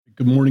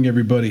Good morning,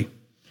 everybody.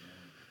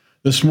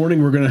 This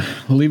morning, we're going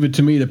to leave it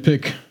to me to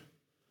pick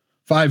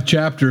 5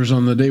 chapters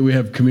on the day we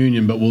have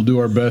communion, but we'll do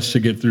our best to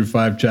get through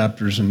 5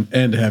 chapters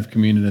and have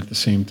communion at the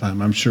same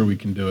time. I'm sure we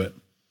can do it.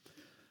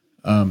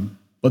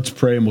 Let's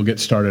pray and we'll get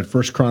started.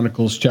 1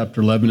 Chronicles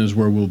chapter 11 is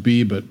where we'll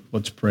be, but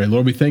let's pray.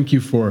 Lord, we thank you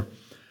for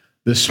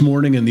this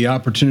morning and the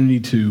opportunity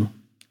to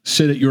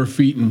sit at your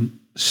feet and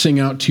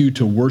sing out to you,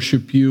 to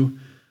worship you.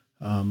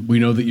 We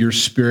know that your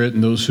spirit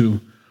and those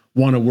who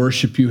want to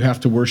worship you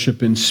have to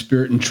worship in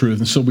spirit and truth.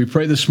 And so we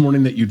pray this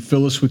morning that you'd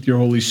fill us with your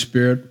Holy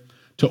Spirit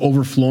to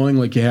overflowing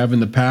like you have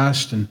in the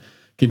past, and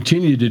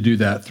continue to do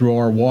that through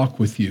our walk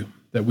with you,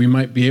 that we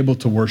might be able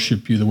to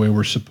worship you the way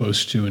we're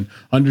supposed to and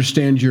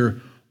understand your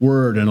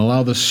word and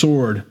allow the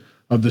sword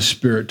of the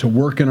Spirit to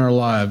work in our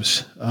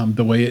lives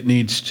the way it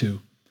needs to.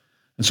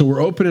 And so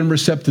we're open and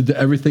receptive to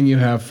everything you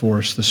have for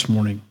us this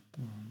morning.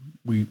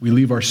 We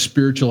leave our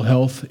spiritual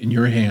health in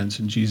your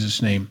hands. In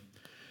Jesus' name,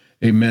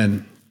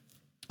 amen.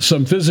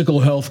 Some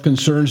physical health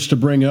concerns to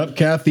bring up.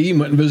 Kathy,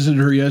 went and visited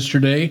her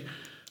yesterday.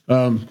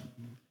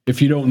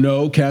 If you don't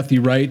know, Kathy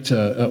Wright,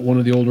 one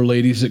of the older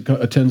ladies that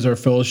attends our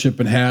fellowship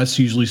and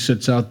usually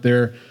sits out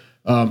there,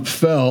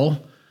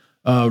 fell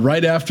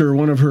right after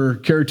one of her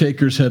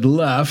caretakers had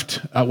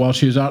left while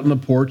she was out on the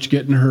porch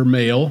getting her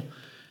mail.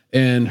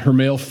 And her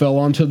mail fell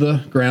onto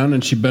the ground,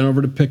 and she bent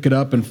over to pick it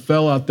up and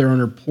fell out there on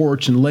her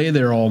porch and lay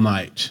there all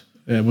night.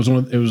 It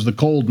was the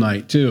cold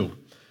night too.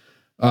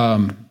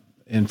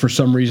 And for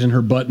some reason,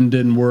 her button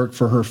didn't work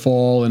for her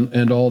fall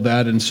and all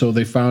that. And so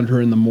they found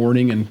her in the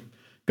morning and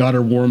got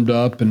her warmed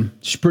up. And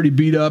she's pretty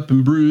beat up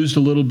and bruised a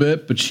little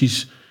bit, but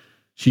she's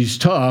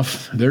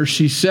tough. There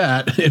she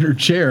sat in her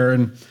chair,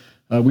 and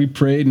we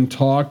prayed and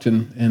talked.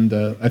 And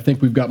I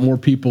think we've got more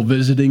people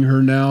visiting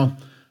her now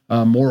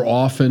more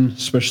often,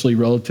 especially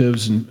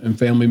relatives and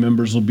family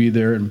members will be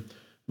there. And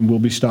we'll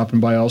be stopping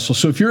by also.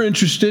 So if you're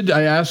interested,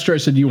 I asked her, I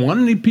said, do you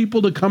want any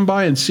people to come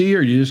by and see her?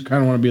 Or you just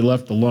kind of want to be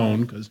left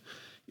alone? Because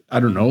I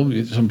don't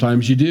know,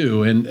 sometimes you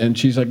do. And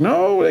she's like,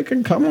 no, they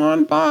can come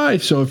on by.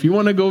 So if you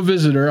want to go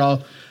visit her,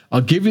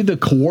 I'll give you the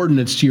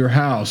coordinates to your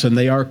house, and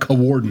they are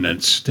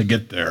coordinates to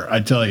get there, I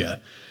tell you.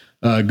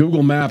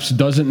 Google Maps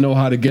doesn't know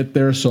how to get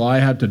there, so I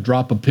had to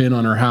drop a pin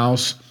on her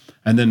house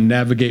and then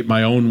navigate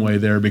my own way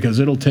there, because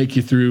it'll take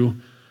you through,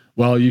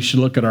 well, you should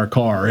look at our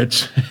car.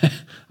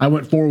 I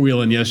went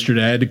four-wheeling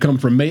yesterday. I had to come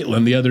from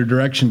Maitland the other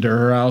direction to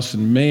her house,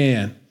 and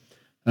man,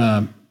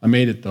 I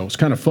made it, though. It's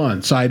kind of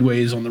fun.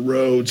 Sideways on the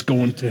roads,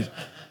 going to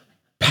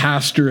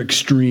pastor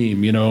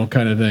extreme,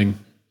 kind of thing.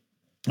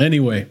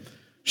 Anyway,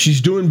 she's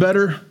doing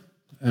better,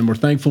 and we're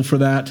thankful for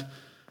that.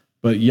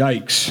 But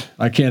yikes,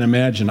 I can't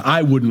imagine.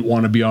 I wouldn't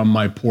want to be on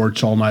my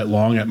porch all night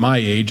long at my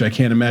age. I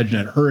can't imagine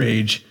at her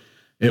age.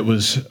 It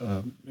was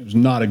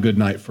not a good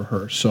night for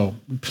her. So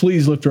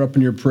please lift her up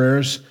in your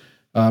prayers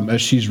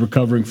as she's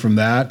recovering from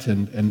that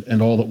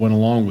and all that went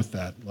along with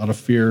that. A lot of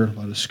fear, a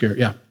lot of scare.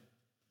 Yeah.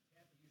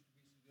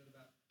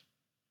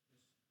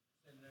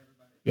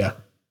 Yeah.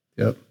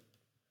 Yep.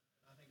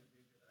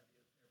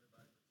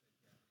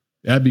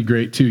 That'd be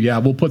great too. Yeah,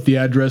 we'll put the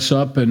address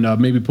up and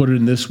maybe put it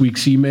in this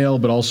week's email,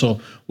 but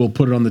also we'll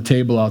put it on the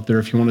table out there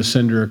if you want to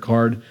send her a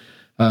card.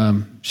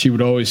 She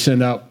would always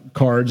send out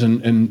cards,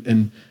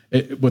 and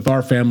with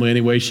our family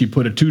anyway, she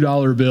put a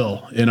 $2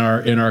 bill in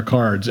our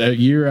cards.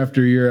 Year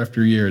after year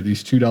after year,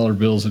 these $2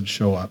 bills would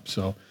show up.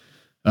 So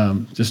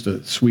just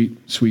a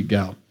sweet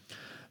gal.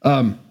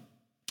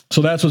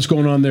 So that's what's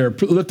going on there.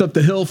 Lift up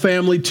the Hill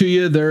family to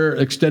you. Their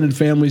extended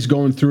family's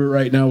going through it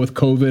right now with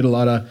COVID.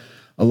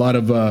 A lot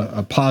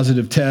of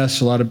positive tests.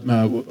 A lot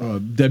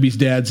of Debbie's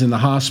dad's in the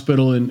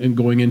hospital and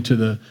going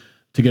into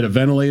to get a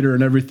ventilator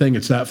and everything.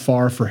 It's that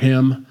far for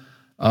him.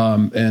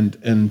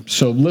 And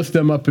so lift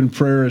them up in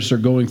prayer as they're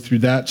going through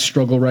that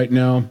struggle right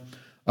now.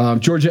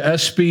 Georgia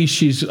Espy,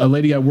 she's a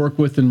lady I work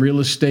with in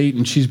real estate,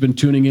 and she's been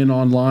tuning in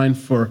online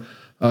for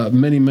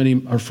many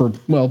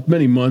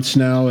months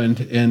now, and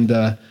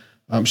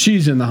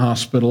she's in the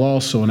hospital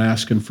also and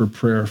asking for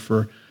prayer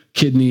for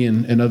kidney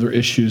and other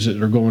issues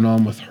that are going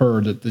on with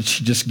her, that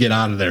she just get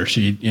out of there.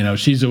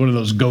 She's one of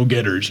those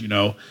go-getters,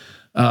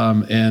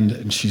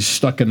 and she's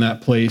stuck in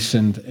that place,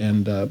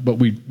 but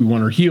we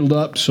want her healed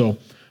up, so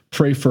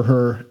pray for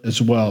her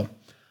as well.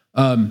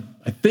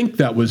 I think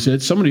that was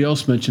it. Somebody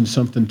else mentioned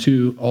something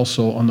too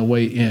also on the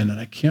way in, and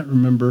I can't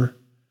remember.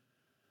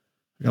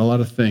 I got a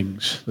lot of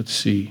things. Let's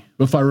see.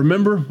 If I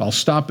remember, I'll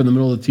stop in the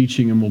middle of the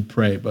teaching and we'll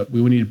pray. But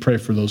we need to pray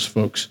for those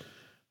folks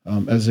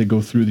as they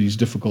go through these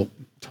difficult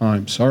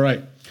times. All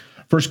right.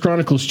 1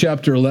 Chronicles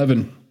chapter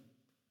 11.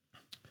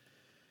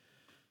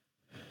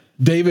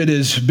 David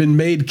has been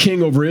made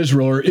king over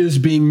Israel, or is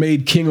being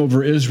made king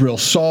over Israel.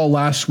 Saul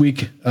last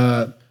week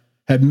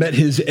had met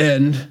his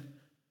end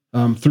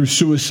through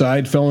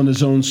suicide, fell on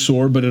his own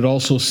sword, but it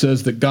also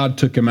says that God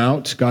took him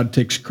out. God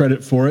takes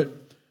credit for it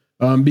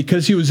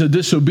because he was a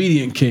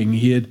disobedient king.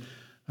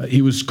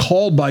 He was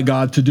called by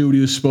God to do what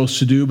he was supposed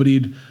to do, but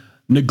he'd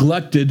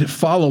neglected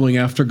following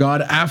after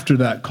God after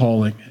that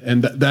calling.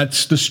 And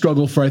that's the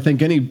struggle for, I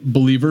think, any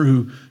believer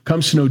who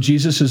comes to know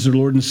Jesus as their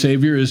Lord and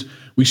Savior, is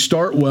we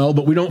start well,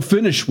 but we don't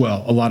finish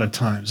well a lot of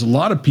times. A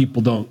lot of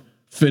people don't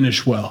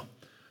finish well.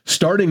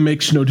 Starting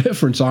makes no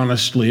difference,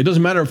 honestly. It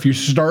doesn't matter if you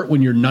start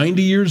when you're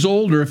 90 years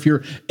old or if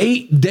you're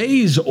 8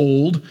 days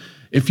old.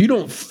 If you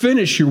don't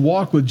finish your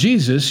walk with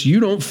Jesus, you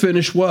don't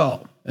finish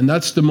well. And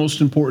that's the most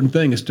important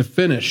thing, is to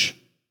finish.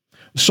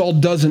 Saul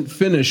doesn't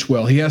finish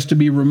well. He has to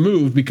be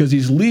removed because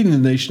he's leading the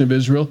nation of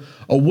Israel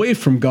away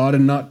from God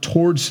and not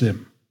towards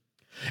him.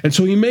 And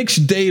so he makes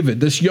David,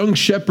 this young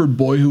shepherd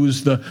boy who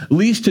was the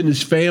least in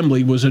his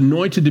family, was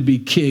anointed to be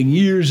king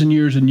years and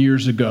years and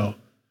years ago.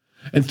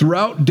 And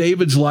throughout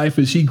David's life,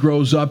 as he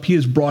grows up, he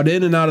is brought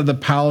in and out of the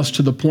palace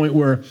to the point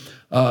where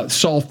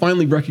Saul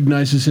finally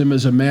recognizes him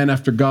as a man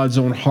after God's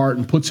own heart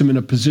and puts him in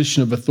a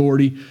position of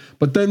authority,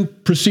 but then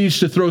proceeds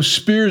to throw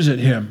spears at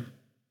him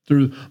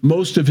through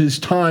most of his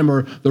time,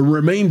 or the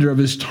remainder of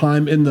his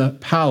time in the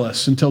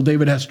palace, until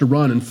David has to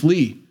run and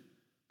flee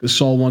because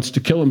Saul wants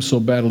to kill him so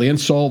badly. And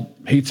Saul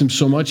hates him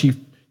so much, he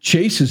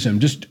chases him.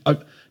 Just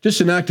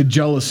an act of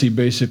jealousy,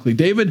 basically.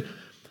 David,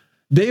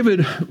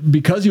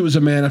 because he was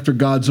a man after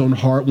God's own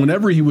heart,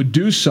 whenever he would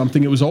do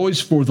something, it was always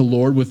for the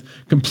Lord, with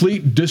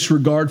complete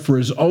disregard for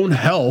his own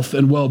health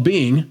and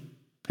well-being.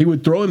 He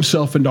would throw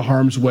himself into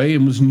harm's way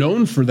and was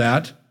known for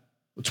that.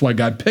 That's why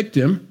God picked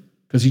him,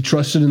 because he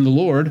trusted in the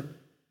Lord.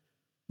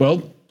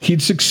 Well,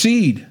 he'd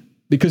succeed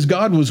because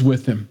God was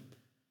with him.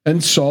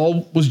 And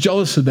Saul was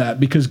jealous of that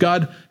because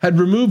God had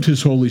removed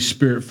his Holy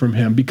Spirit from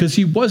him, because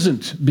he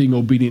wasn't being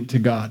obedient to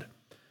God.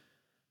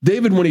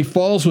 David, when he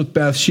falls with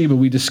Bathsheba,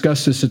 we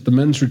discussed this at the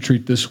men's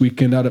retreat this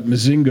weekend out at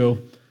Mazingo.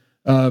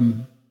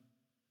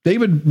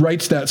 David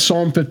writes that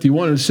Psalm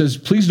 51 and says,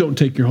 "Please don't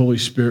take your Holy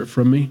Spirit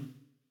from me."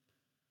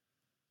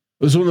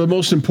 It was one of the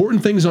most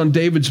important things on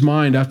David's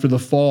mind after the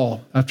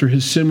fall, after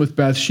his sin with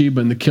Bathsheba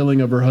and the killing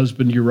of her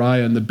husband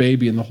Uriah and the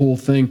baby and the whole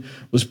thing,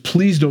 was,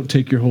 please don't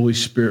take your Holy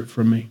Spirit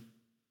from me.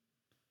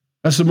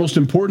 That's the most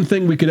important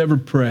thing we could ever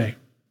pray,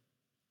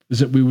 is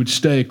that we would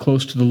stay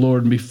close to the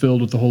Lord and be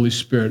filled with the Holy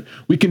Spirit.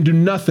 We can do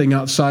nothing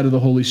outside of the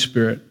Holy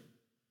Spirit.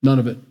 None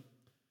of it.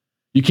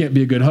 You can't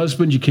be a good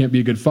husband. You can't be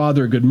a good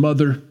father, a good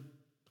mother,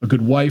 a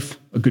good wife,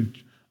 a good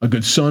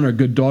son, or a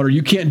good daughter.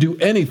 You can't do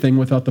anything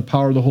without the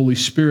power of the Holy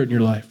Spirit in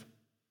your life.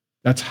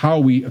 That's how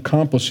we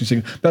accomplish these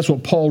things. That's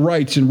what Paul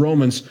writes in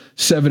Romans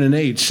 7 and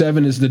 8.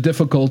 7 is the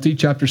difficulty.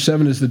 Chapter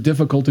 7 is the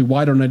difficulty.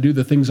 Why don't I do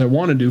the things I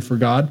want to do for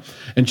God?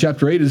 And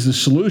chapter 8 is the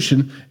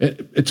solution.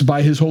 It's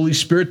by his Holy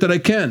Spirit that I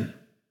can.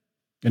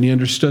 And he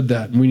understood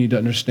that, and we need to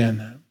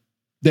understand that.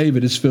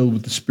 David is filled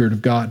with the Spirit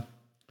of God.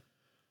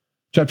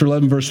 Chapter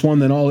 11, verse 1,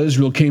 then all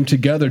Israel came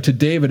together to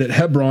David at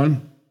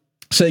Hebron,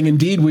 saying,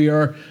 indeed, we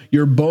are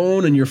your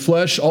bone and your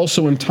flesh.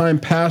 Also in time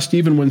past,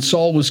 even when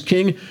Saul was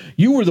king,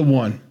 you were the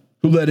one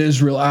who led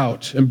Israel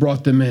out and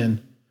brought them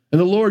in. And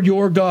the Lord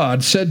your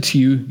God said to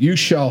you, you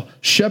shall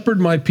shepherd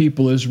my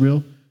people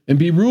Israel and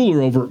be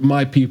ruler over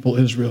my people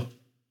Israel.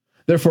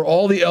 Therefore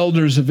all the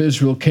elders of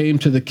Israel came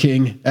to the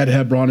king at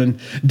Hebron, and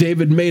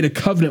David made a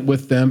covenant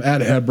with them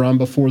at Hebron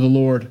before the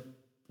Lord.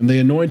 And they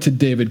anointed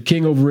David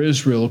king over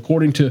Israel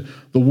according to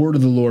the word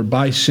of the Lord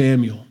by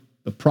Samuel,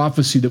 the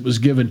prophecy that was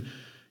given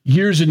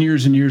years and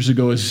years and years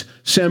ago, as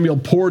Samuel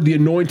poured the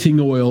anointing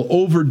oil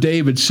over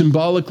David,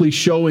 symbolically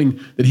showing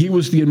that he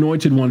was the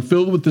anointed one,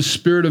 filled with the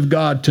Spirit of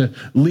God to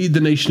lead the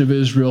nation of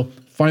Israel,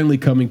 finally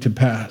coming to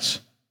pass.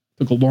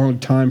 It took a long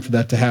time for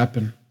that to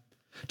happen.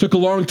 It took a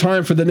long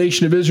time for the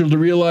nation of Israel to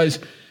realize,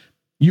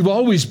 you've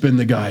always been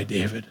the guy,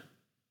 David.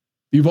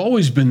 You've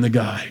always been the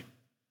guy.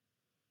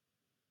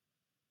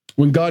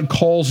 When God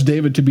calls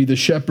David to be the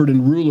shepherd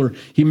and ruler,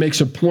 he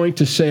makes a point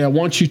to say, I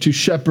want you to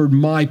shepherd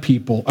my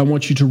people. I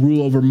want you to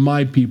rule over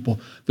my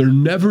people. They're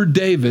never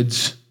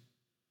David's,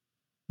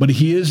 but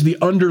he is the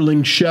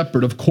underling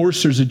shepherd. Of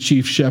course, there's a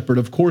chief shepherd.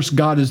 Of course,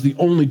 God is the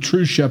only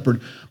true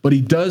shepherd, but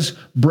he does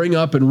bring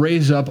up and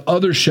raise up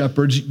other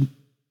shepherds,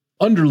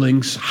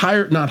 underlings,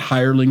 not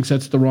hirelings,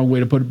 that's the wrong way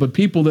to put it, but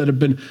people that have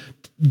been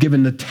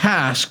given the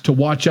task to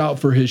watch out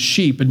for his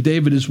sheep, and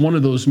David is one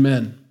of those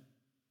men.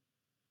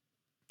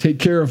 Take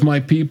care of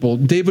my people.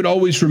 David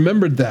always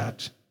remembered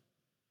that.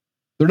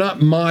 They're not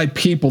my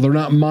people. They're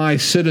not my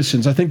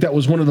citizens. I think that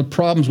was one of the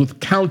problems with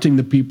counting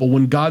the people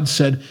when God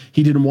said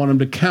he didn't want them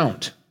to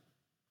count.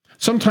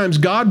 Sometimes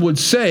God would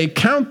say,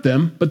 count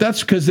them, but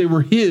that's because they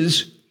were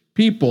his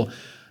people.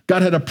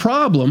 God had a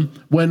problem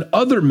when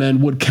other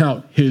men would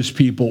count his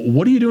people.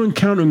 What are you doing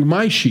counting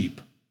my sheep?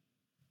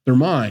 They're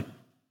mine.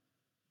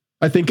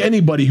 I think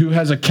anybody who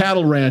has a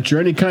cattle ranch or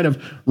any kind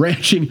of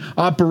ranching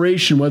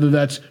operation, whether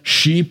that's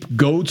sheep,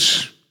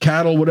 goats,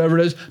 cattle, whatever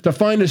it is, to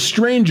find a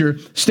stranger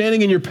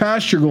standing in your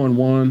pasture going,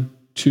 1,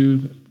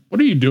 2,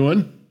 what are you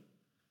doing?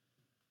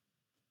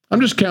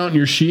 I'm just counting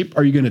your sheep.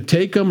 Are you going to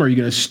take them? Are you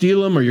going to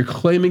steal them? Are you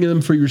claiming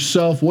them for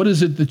yourself? What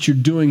is it that you're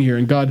doing here?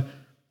 And God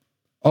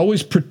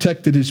always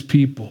protected his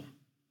people.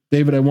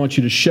 David, I want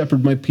you to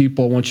shepherd my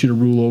people. I want you to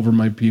rule over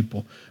my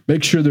people.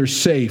 Make sure they're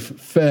safe,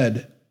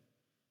 fed,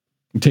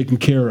 and taken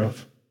care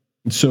of.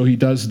 And so he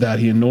does that.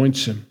 He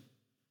anoints him.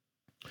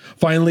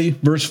 Finally,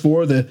 verse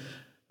 4,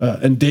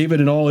 and David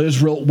and all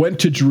Israel went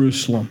to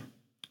Jerusalem,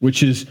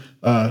 which is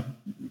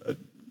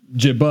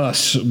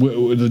Jebus,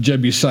 the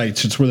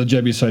Jebusites. It's where the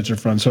Jebusites are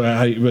from. So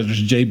whether it's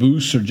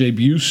Jebus or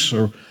Jebus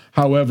or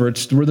however,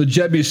 it's where the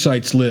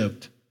Jebusites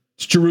lived.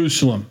 It's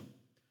Jerusalem.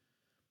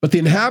 But the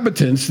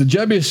inhabitants, the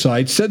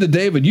Jebusites, said to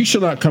David, "You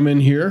shall not come in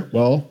here."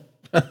 Well,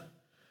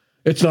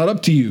 it's not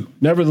up to you.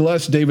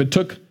 Nevertheless, David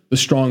took the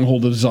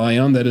stronghold of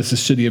Zion, that is the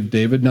city of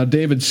David. Now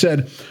David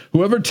said,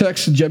 "Whoever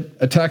attacks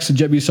the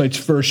Jebusites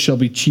first shall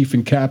be chief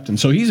and captain."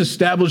 So he's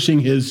establishing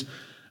his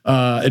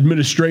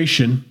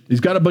administration. He's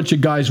got a bunch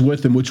of guys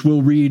with him, which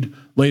we'll read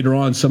later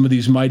on, some of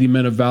these mighty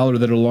men of valor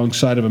that are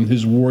alongside of him,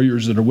 his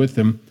warriors that are with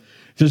him.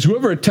 He says,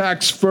 whoever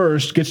attacks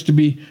first gets to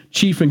be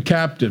chief and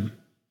captain.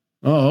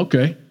 Oh,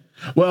 okay.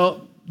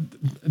 Well,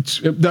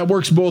 that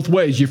works both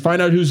ways. You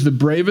find out who's the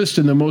bravest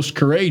and the most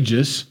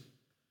courageous,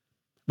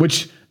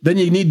 which then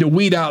you need to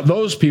weed out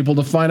those people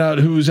to find out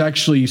who's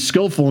actually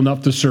skillful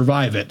enough to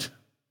survive it.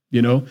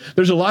 You know,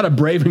 there's a lot of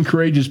brave and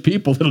courageous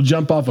people that'll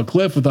jump off a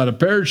cliff without a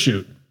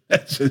parachute.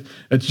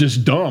 It's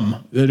just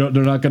dumb. They're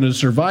not going to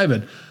survive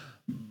it.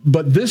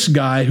 But this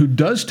guy who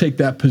does take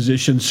that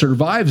position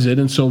survives it,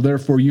 and so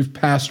therefore you've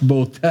passed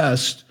both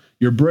tests.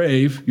 You're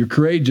brave, you're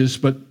courageous,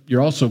 but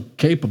you're also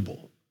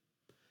capable.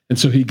 And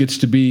so he gets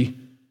to be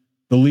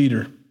the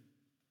leader.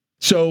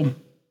 So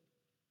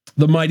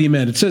the mighty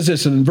men. It says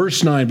this in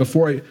verse 9,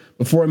 before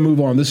I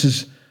move on, this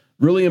is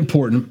really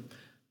important.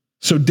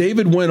 So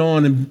David went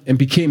on and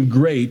became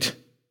great,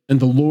 and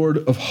the Lord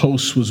of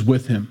hosts was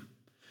with him.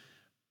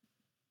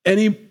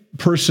 Any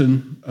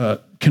person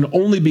can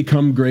only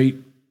become great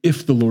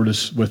if the Lord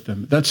is with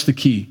them. That's the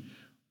key.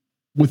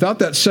 Without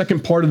that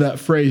second part of that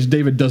phrase,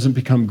 David doesn't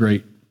become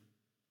great.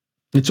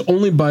 It's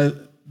only by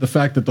the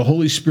fact that the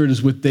Holy Spirit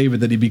is with David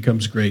that he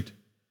becomes great.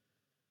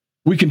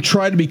 We can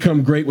try to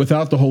become great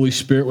without the Holy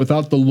Spirit,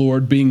 without the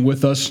Lord being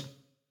with us,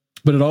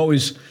 but it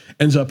always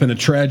ends up in a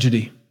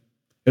tragedy.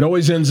 It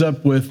always ends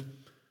up with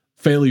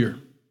failure.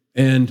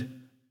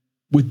 And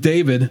with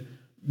David,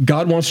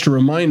 God wants to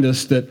remind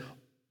us that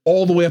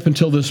all the way up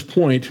until this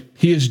point,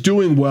 he is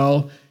doing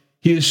well.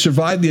 He has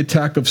survived the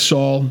attack of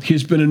Saul. He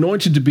has been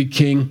anointed to be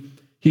king.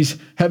 He's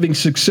having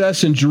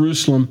success in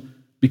Jerusalem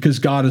because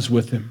God is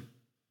with him.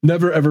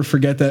 Never, ever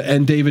forget that.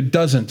 And David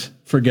doesn't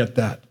forget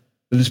that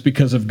it's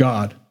because of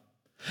God.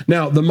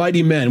 Now, the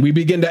mighty men, we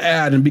begin to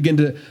add and begin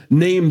to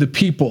name the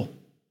people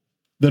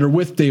that are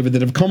with David,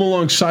 that have come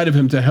alongside of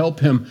him to help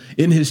him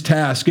in his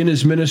task, in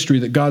his ministry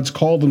that God's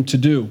called them to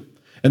do.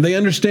 And they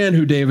understand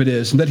who David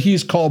is and that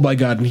he's called by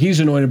God and he's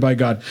anointed by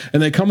God.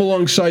 And they come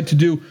alongside to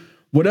do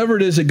whatever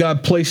it is that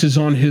God places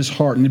on his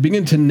heart. And they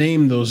begin to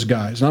name those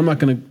guys. And I'm not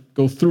going to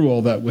go through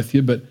all that with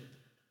you, but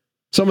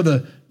some of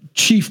the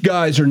chief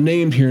guys are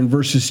named here in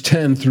verses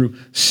 10 through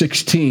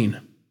 16.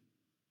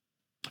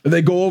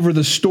 They go over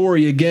the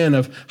story again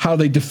of how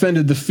they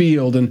defended the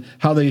field and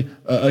how they,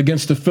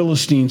 against the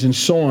Philistines and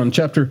so on.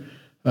 Chapter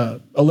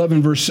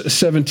 11, verse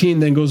 17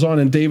 then goes on,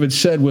 and David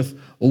said with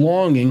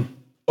longing,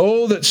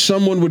 "Oh, that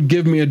someone would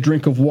give me a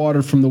drink of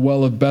water from the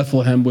well of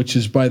Bethlehem, which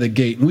is by the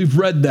gate." And we've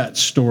read that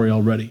story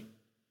already.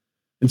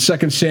 In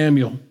 2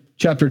 Samuel,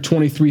 chapter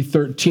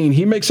 23:13,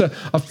 he makes a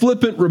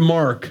flippant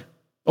remark.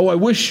 "Oh, I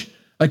wish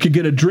I could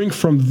get a drink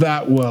from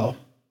that well,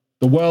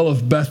 the well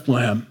of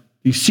Bethlehem."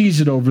 He sees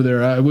it over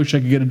there. "I wish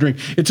I could get a drink."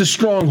 It's a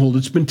stronghold.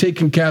 It's been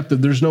taken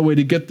captive. There's no way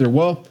to get there.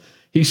 Well,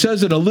 he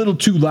says it a little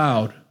too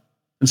loud.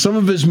 And some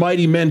of his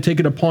mighty men take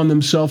it upon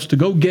themselves to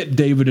go get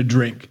David a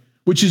drink,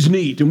 which is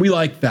neat. And we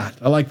like that.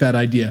 I like that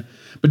idea.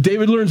 But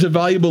David learns a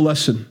valuable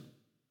lesson,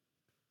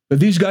 that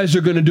these guys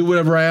are going to do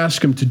whatever I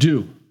ask them to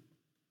do.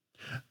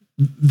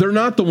 They're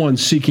not the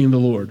ones seeking the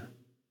Lord.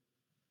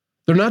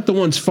 They're not the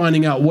ones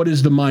finding out what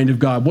is the mind of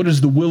God, what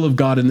is the will of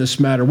God in this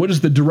matter, what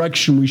is the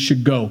direction we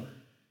should go.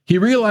 He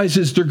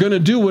realizes they're going to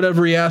do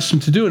whatever he asks them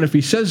to do. And if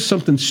he says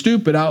something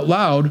stupid out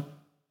loud,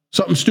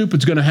 something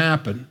stupid's going to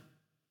happen.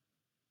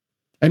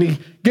 And he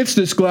gets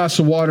this glass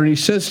of water and he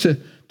says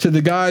to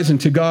the guys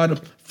and to God,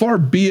 "Far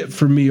be it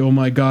from me, O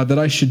my God, that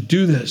I should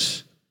do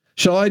this.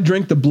 Shall I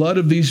drink the blood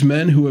of these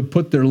men who have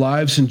put their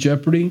lives in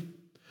jeopardy?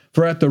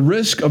 For at the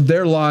risk of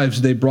their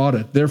lives they brought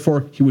it.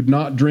 Therefore he would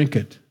not drink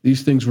it."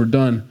 These things were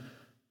done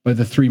by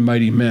the three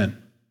mighty men.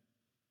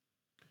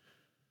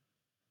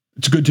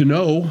 It's good to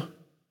know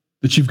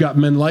that you've got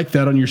men like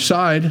that on your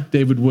side.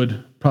 David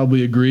would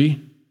probably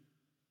agree.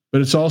 But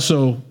it's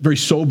also very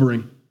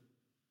sobering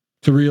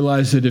to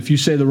realize that if you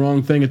say the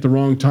wrong thing at the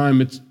wrong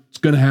time, it's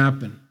going to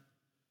happen.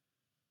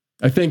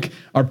 I think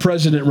our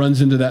president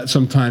runs into that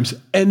sometimes.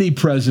 Any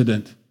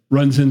president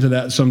runs into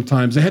that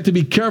sometimes. They have to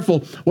be careful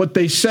what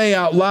they say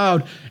out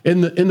loud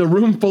in the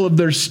room full of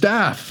their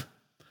staff,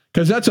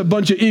 because that's a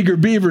bunch of eager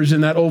beavers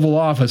in that Oval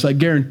Office, I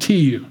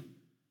guarantee you.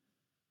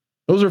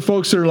 Those are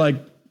folks that are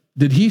like,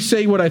 "Did he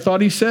say what I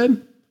thought he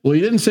said? Well, he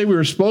didn't say we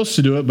were supposed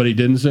to do it, but he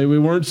didn't say we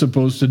weren't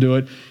supposed to do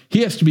it."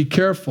 He has to be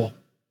careful.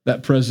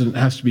 That president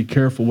has to be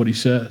careful what he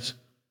says.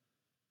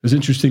 Because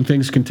interesting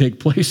things can take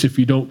place if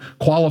you don't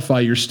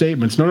qualify your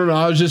statements. No,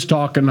 I was just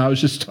talking.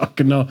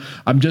 No,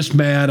 I'm just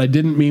mad. I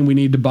didn't mean we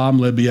need to bomb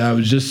Libya. I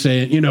was just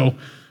saying,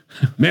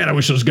 man, I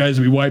wish those guys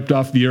would be wiped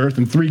off the earth.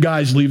 And 3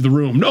 guys leave the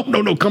room.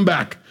 No, come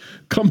back.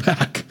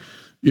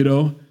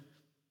 Well,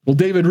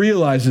 David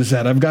realizes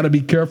that. I've got to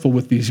be careful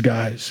with these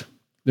guys.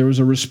 There was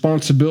a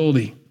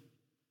responsibility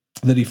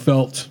that he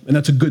felt, and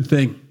that's a good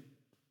thing.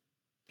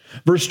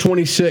 Verse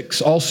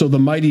 26, also the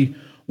mighty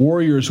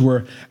warriors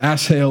were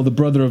Asahel, the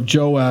brother of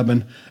Joab,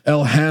 and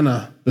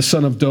Elhanan, the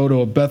son of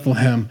Dodo of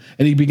Bethlehem.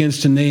 And he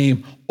begins to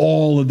name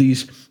all of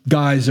these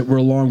guys that were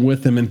along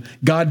with him. And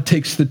God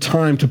takes the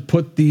time to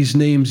put these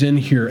names in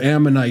here,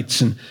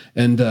 Ammonites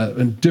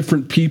and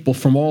different people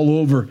from all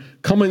over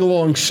coming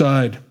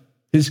alongside.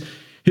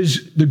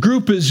 The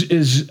group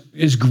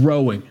is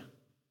growing.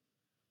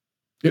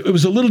 It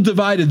was a little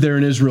divided there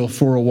in Israel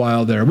for a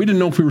while there. We didn't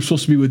know if we were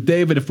supposed to be with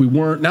David, if we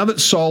weren't. Now that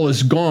Saul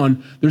is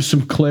gone, there's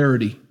some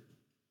clarity.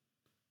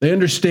 They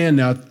understand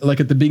now, like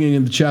at the beginning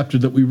of the chapter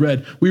that we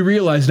read, we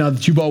realize now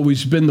that you've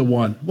always been the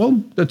one.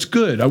 Well, that's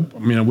good. I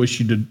wish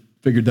you'd have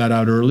figured that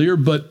out earlier,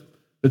 but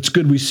it's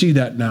good we see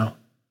that now.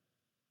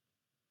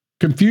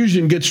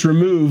 Confusion gets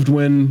removed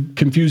when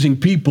confusing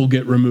people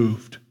get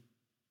removed.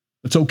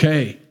 It's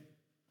okay.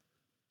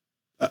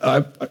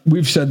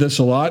 We've said this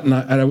a lot, and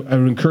I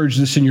would encourage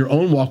this in your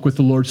own walk with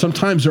the Lord.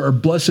 Sometimes there are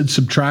blessed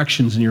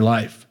subtractions in your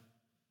life.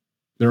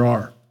 There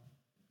are.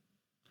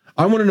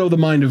 I want to know the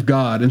mind of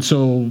God, and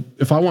so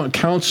if I want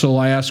counsel,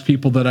 I ask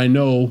people that I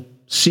know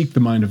seek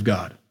the mind of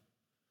God.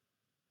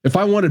 If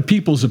I wanted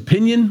people's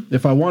opinion,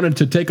 if I wanted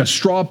to take a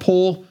straw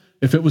poll,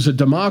 if it was a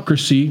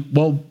democracy,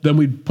 well, then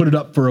we'd put it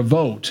up for a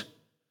vote.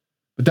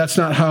 But that's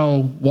not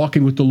how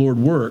walking with the Lord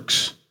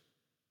works.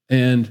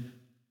 And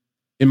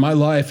in my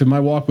life, in my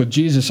walk with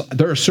Jesus,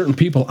 there are certain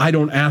people I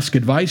don't ask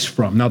advice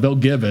from. Now, they'll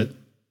give it,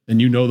 and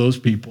you know those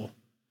people.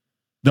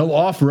 They'll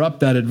offer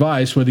up that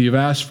advice, whether you've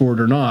asked for it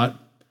or not,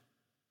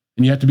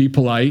 and you have to be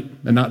polite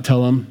and not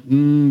tell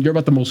them, you're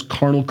about the most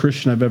carnal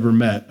Christian I've ever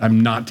met. I'm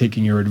not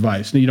taking your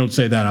advice. Now, you don't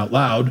say that out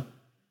loud,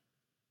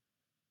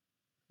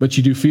 but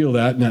you do feel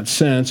that in that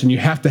sense, and you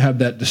have to have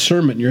that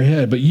discernment in your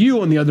head. But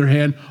you, on the other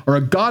hand, are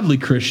a godly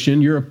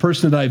Christian. You're a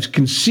person that I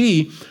can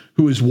see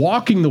who is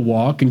walking the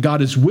walk, and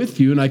God is with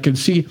you, and I can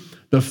see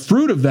the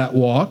fruit of that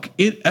walk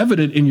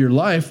evident in your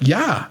life.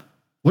 Yeah,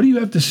 what do you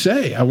have to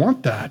say? I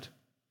want that.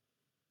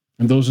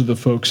 And those are the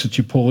folks that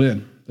you pull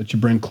in, that you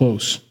bring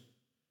close.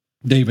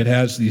 David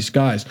has these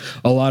guys.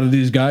 A lot of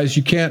these guys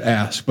you can't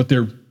ask, but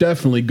they're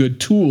definitely good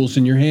tools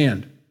in your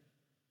hand.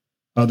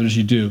 Others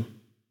you do.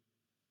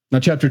 Now,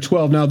 chapter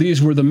 12, now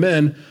these were the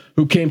men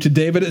who came to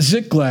David at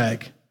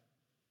Ziklag.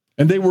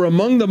 And they were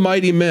among the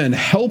mighty men,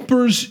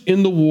 helpers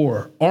in the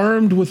war,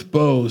 armed with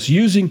bows,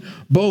 using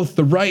both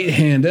the right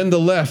hand and the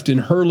left in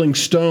hurling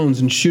stones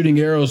and shooting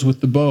arrows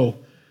with the bow.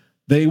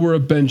 They were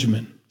of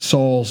Benjamin,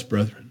 Saul's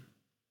brethren,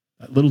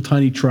 that little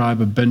tiny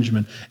tribe of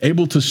Benjamin,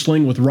 able to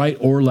sling with right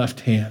or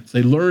left hands.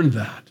 They learned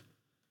that.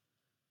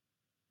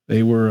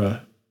 They were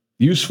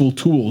useful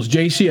tools.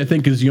 JC, I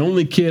think, is the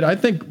only kid.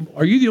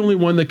 Are you the only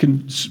one that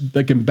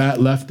can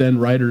bat left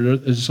and right, or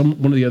is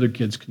one of the other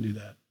kids can do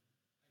that?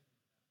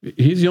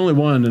 He's the only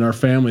one in our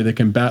family that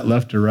can bat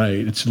left or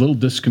right. It's a little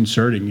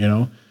disconcerting,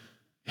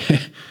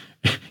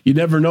 You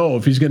never know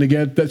if he's going to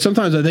get that.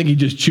 Sometimes I think he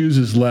just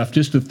chooses left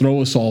just to throw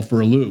us all for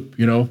a loop,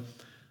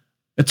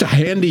 It's a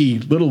handy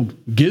little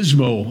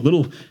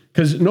gizmo,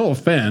 because no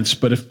offense,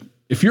 but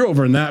if you're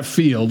over in that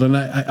field, and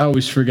I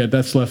always forget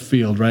that's left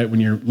field, right? When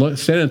you're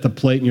standing at the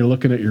plate and you're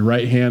looking at your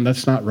right hand,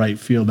 that's not right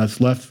field,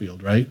 that's left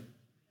field, right?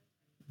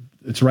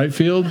 It's right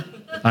field?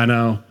 I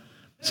know.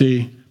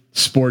 See,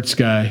 sports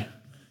guy.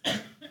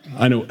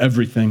 I know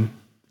everything.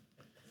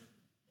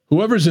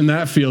 Whoever's in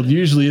that field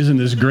usually isn't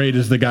as great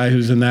as the guy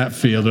who's in that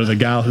field or the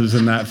gal who's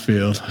in that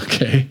field,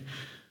 okay?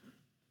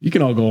 You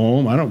can all go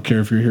home. I don't care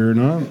if you're here or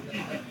not.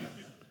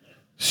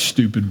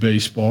 Stupid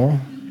baseball.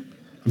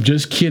 I'm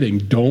just kidding.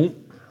 Don't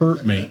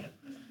hurt me.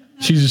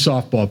 She's a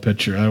softball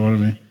pitcher. I don't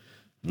want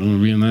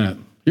to be in that.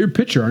 You're a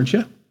pitcher, aren't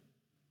you?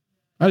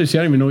 I don't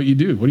even know what you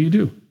do. What do you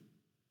do?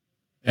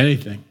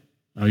 Anything.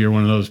 Oh, you're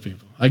one of those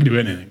people. I can do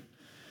anything.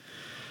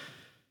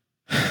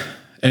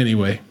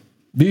 Anyway,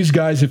 these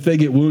guys, if they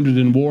get wounded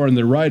in war in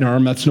their right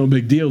arm, that's no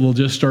big deal. They'll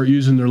just start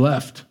using their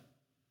left.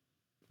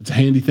 It's a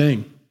handy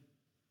thing.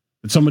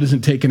 But someone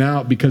isn't taken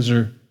out because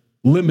they're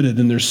limited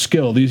in their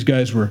skill. These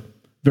guys were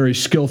very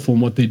skillful in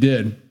what they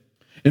did.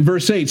 In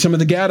verse 8, some of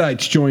the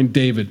Gadites joined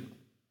David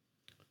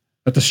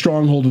at the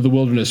stronghold of the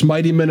wilderness,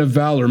 mighty men of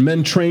valor,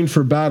 men trained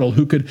for battle,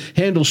 who could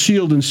handle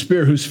shield and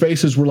spear, whose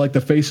faces were like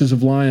the faces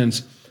of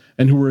lions,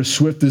 and who were as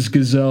swift as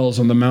gazelles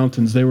on the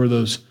mountains. They were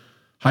those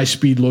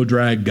high-speed,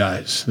 low-drag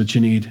guys that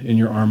you need in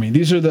your army.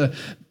 These are the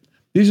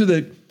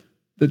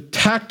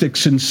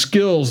tactics and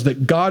skills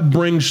that God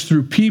brings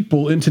through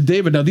people into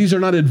David. Now, these are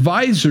not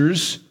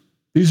advisors.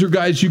 These are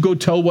guys you go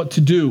tell what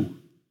to do.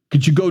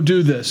 Could you go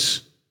do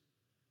this?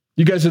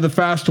 You guys are the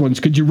fast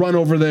ones. Could you run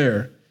over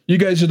there? You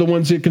guys are the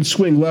ones that can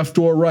swing left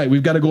or right.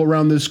 We've got to go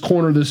around this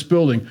corner of this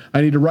building.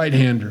 I need a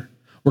right-hander.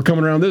 We're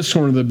coming around this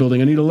corner of the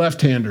building. I need a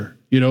left-hander,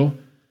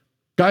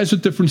 Guys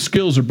with different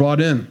skills are brought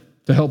in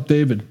to help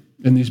David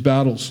in these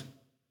battles.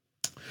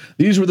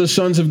 These were the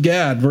sons of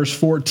Gad, verse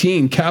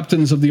 14,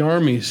 captains of the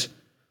armies.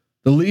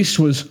 The least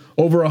was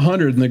over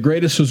 100, and the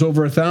greatest was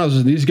over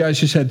 1,000. These guys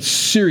just had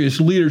serious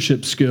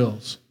leadership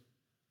skills.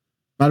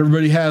 Not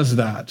everybody has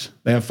that.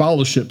 They have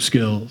fellowship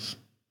skills.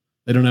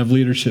 They don't have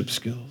leadership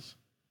skills.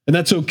 And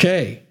that's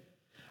okay.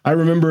 I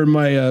remember in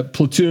my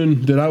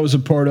platoon that I was a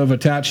part of,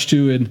 attached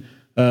to in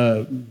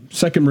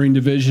 2nd Marine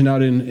Division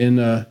out in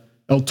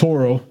El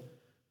Toro,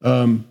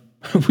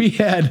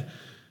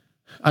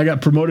 I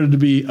got promoted to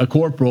be a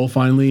corporal,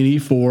 finally an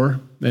E4.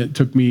 It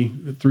took me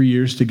 3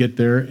 years to get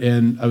there,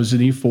 and I was an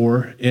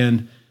E4.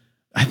 And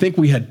I think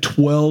we had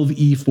 12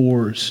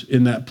 E4s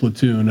in that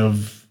platoon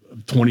of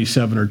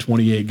 27 or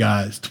 28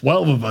 guys.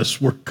 12 of us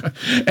were,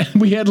 and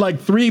we had like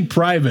 3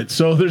 privates.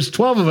 So there's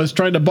 12 of us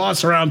trying to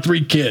boss around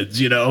 3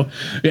 kids, Yeah,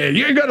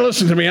 you got to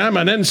listen to me. I'm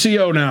an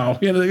NCO now.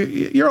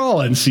 You're all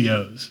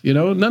NCOs,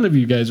 None of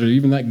you guys are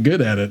even that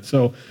good at it.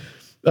 So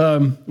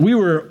we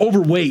were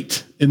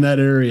overweight in that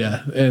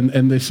area,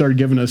 and they started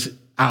giving us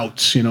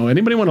outs.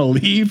 Anybody want to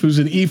leave who's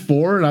an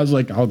E4? And I was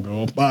like, I'll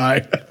go.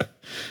 Bye.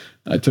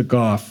 I took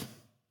off.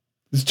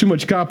 There's too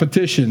much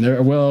competition there.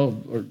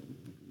 Or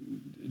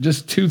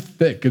just too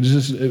thick. It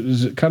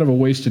was kind of a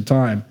waste of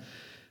time.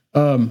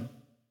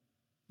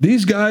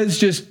 These guys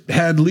just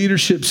had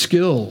leadership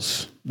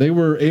skills. They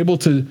were able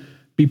to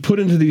be put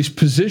into these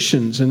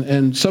positions,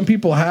 and some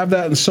people have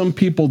that and some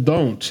people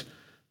don't.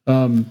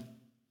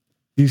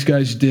 These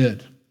guys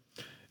did.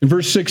 In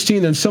verse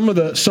 16, then some of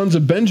the sons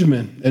of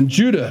Benjamin and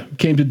Judah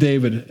came to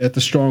David at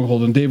the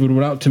stronghold, and David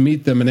went out to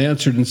meet them and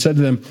answered and said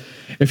to them,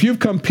 if you've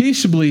come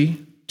peaceably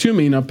to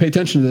me, now pay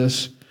attention to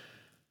this,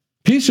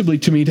 peaceably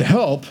to me to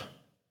help,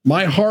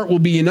 my heart will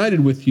be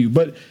united with you.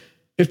 But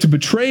if to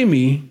betray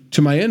me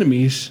to my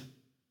enemies,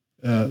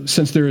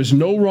 since there is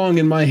no wrong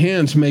in my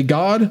hands, may the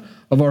God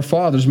of our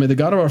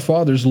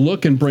fathers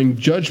look and bring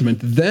judgment.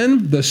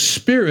 Then the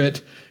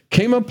Spirit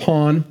came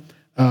upon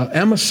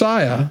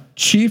Amasiah,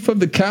 chief of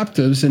the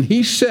captives, and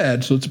he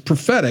said, so it's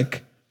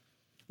prophetic,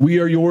 we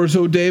are yours,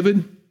 O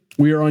David.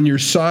 We are on your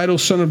side, O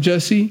son of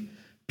Jesse.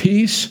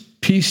 Peace,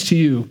 peace to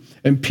you,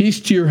 and peace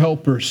to your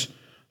helpers,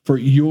 for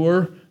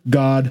your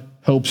God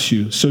helps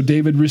you. So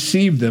David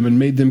received them and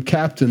made them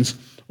captains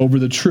over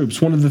the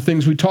troops. One of the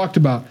things we talked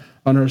about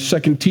on our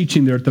second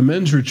teaching there at the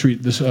men's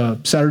retreat this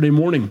Saturday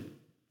morning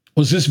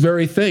was this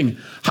very thing.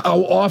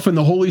 How often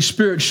the Holy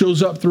Spirit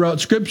shows up throughout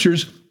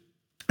scriptures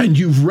and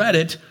you've read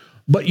it,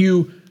 but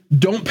you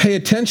don't pay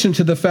attention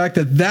to the fact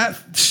that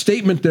that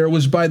statement there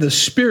was by the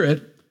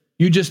Spirit.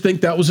 You just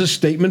think that was a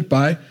statement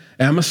by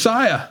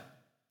Amasiah.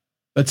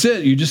 That's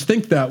it. You just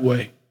think that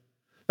way.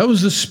 That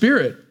was the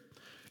Spirit.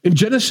 In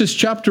Genesis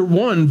chapter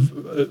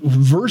 1,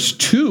 verse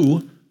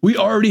 2, we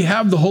already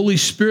have the Holy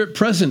Spirit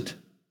present.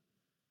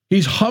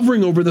 He's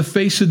hovering over the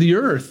face of the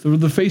earth, over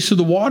the face of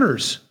the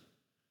waters.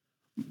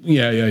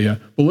 Yeah.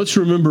 But let's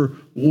remember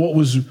what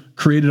was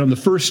created on the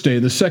first day,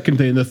 and the second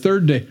day, and the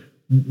third day.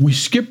 We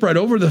skip right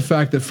over the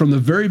fact that from the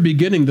very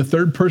beginning, the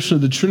third person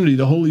of the Trinity,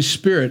 the Holy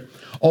Spirit,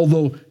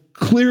 although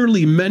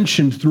clearly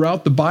mentioned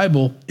throughout the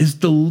Bible, is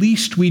the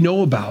least we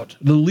know about,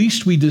 the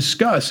least we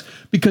discuss,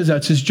 because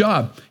that's his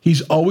job.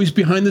 He's always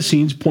behind the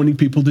scenes pointing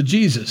people to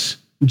Jesus.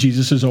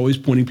 Jesus is always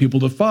pointing people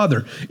to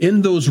Father.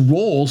 In those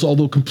roles,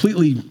 although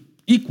completely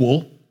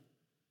equal,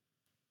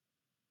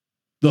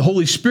 the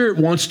Holy Spirit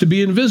wants to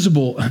be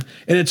invisible. And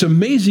it's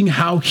amazing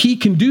how he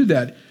can do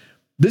that.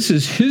 This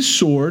is his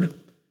sword.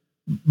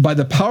 By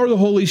the power of the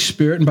Holy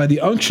Spirit and by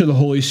the unction of the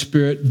Holy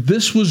Spirit,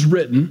 this was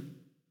written,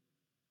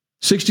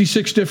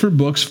 66 different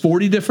books,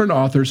 40 different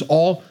authors,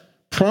 all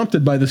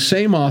prompted by the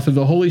same author,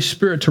 the Holy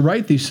Spirit, to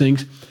write these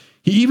things.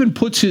 He even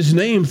puts his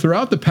name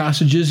throughout the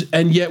passages,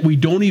 and yet we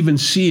don't even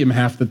see him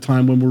half the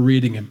time when we're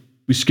reading him.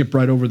 We skip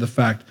right over the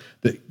fact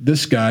that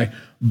this guy,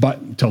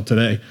 until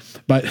today,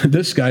 but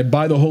this guy,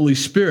 by the Holy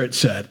Spirit,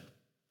 said,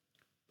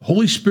 the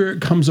Holy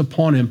Spirit comes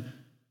upon him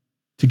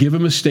to give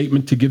him a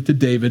statement to give to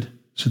David,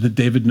 so that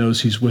David knows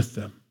he's with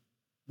them.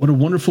 What a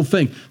wonderful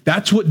thing.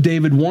 That's what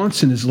David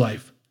wants in his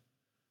life.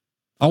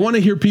 I want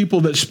to hear people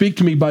that speak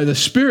to me by the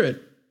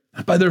Spirit,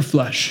 not by their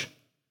flesh.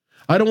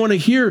 I don't want to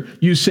hear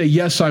you say,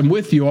 yes, I'm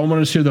with you. I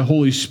want to hear the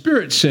Holy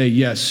Spirit say,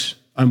 yes,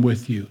 I'm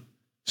with you.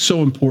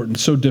 So important,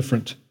 so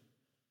different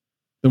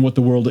than what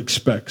the world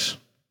expects.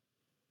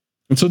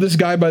 And so this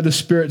guy by the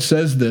Spirit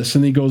says this,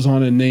 and he goes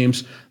on and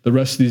names the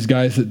rest of these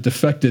guys that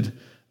defected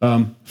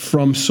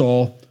from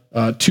Saul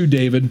to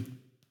David.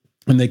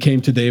 And they came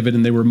to David,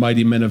 and they were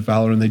mighty men of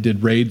valor, and they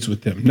did raids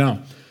with him.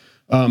 Now,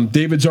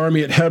 David's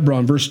army at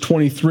Hebron, verse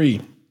 23.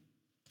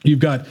 You've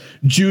got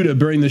Judah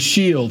bearing the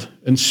shield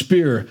and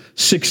spear,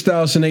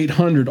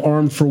 6,800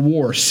 armed for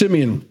war.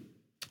 Simeon,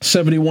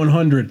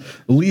 7,100.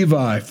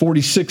 Levi,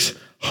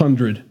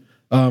 4,600.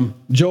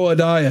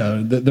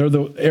 Joadiah, they're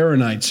the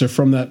Aaronites. They're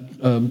from that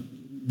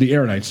the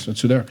Aaronites,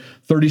 that's who they are,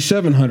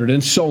 3,700,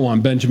 and so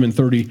on. Benjamin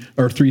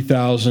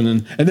 3,000,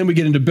 and then we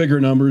get into bigger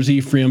numbers,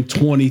 Ephraim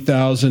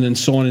 20,000, and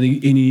so on, and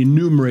he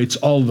enumerates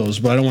all of those,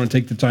 but I don't want to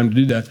take the time to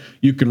do that.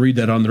 You can read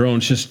that on their own.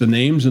 It's just the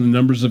names and the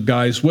numbers of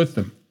guys with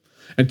them.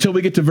 Until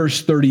we get to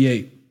verse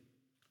 38.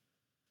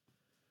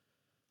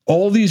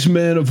 All these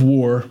men of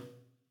war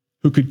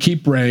who could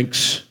keep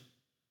ranks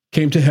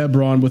came to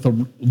Hebron with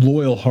a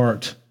loyal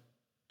heart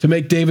to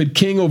make David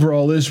king over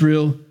all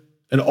Israel,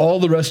 and all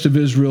the rest of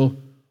Israel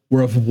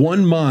were of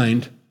one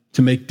mind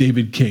to make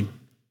David king.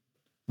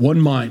 One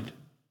mind.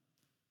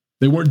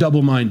 They weren't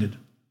double-minded.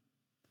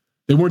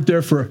 They weren't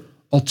there for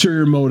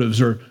ulterior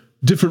motives or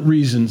different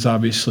reasons,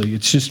 obviously.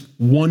 It's just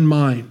one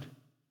mind.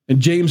 And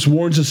James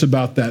warns us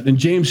about that. In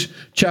James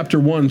chapter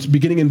 1,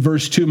 beginning in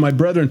verse 2, my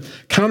brethren,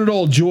 count it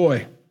all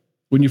joy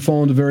when you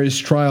fall into various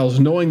trials,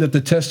 knowing that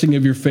the testing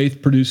of your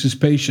faith produces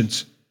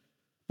patience.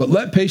 But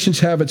let patience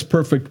have its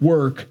perfect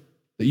work,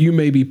 that you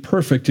may be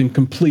perfect and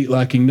complete,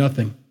 lacking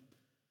nothing.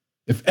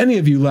 If any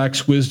of you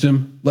lacks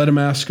wisdom, let him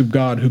ask of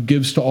God, who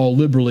gives to all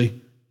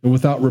liberally and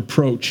without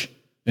reproach,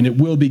 and it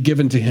will be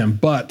given to him.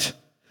 But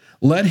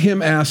let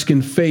him ask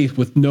in faith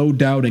with no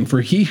doubting, for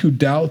he who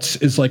doubts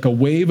is like a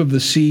wave of the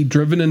sea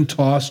driven and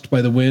tossed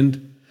by the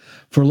wind.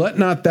 For let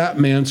not that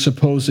man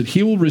suppose that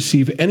he will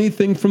receive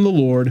anything from the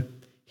Lord.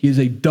 He is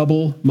a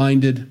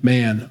double-minded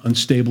man,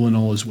 unstable in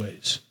all his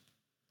ways.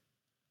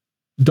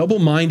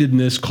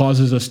 Double-mindedness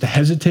causes us to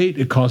hesitate.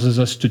 It causes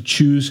us to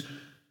choose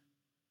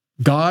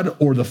God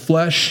or the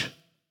flesh.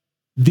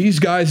 These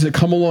guys that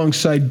come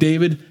alongside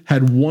David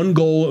had one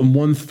goal and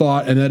one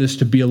thought, and that is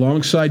to be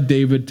alongside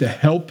David to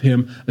help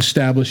him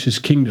establish his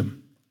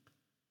kingdom.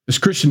 As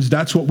Christians,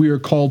 that's what we are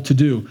called to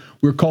do.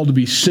 We're called to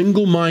be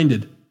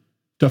single-minded,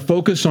 to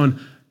focus on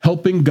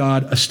helping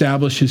God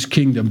establish his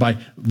kingdom by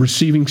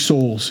receiving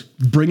souls,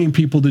 bringing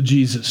people to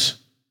Jesus,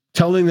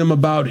 telling them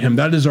about him.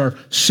 That is our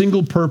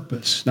single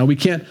purpose. Now, we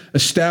can't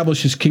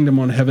establish his kingdom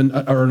on heaven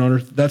or on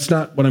earth. That's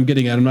not what I'm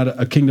getting at. I'm not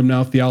a kingdom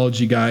now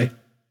theology guy.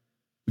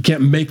 We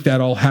can't make that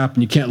all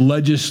happen. You can't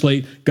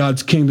legislate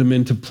God's kingdom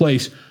into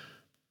place.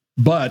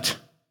 But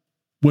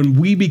when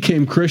we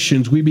became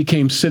Christians, we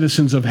became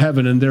citizens of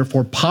heaven and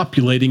therefore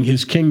populating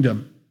his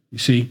kingdom, you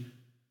see.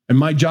 And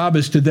my job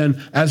is to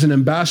then, as an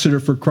ambassador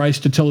for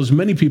Christ, to tell as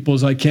many people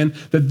as I can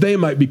that they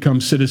might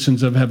become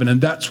citizens of heaven. And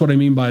that's what I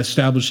mean by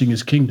establishing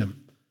his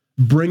kingdom,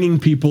 bringing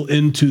people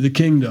into the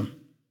kingdom.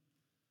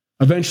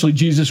 Eventually,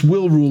 Jesus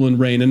will rule and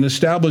reign and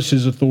establish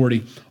his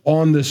authority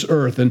on this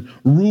earth and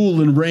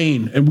rule and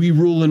reign. And we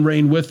rule and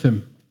reign with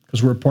him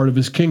because we're a part of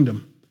his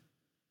kingdom.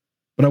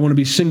 But I want to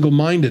be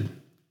single-minded.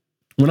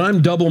 When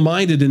I'm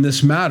double-minded in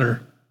this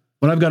matter,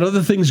 when I've got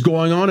other things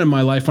going on in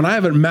my life, when I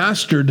haven't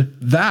mastered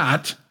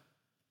that,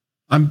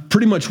 I'm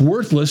pretty much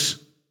worthless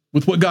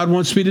with what God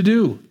wants me to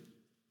do.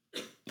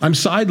 I'm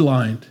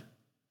sidelined.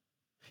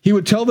 He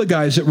would tell the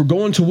guys that were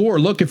going to war,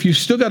 look, if you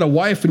still got a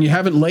wife and you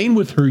haven't lain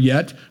with her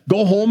yet,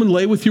 go home and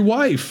lay with your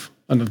wife.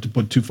 I don't have to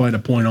put too fine a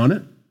point on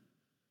it.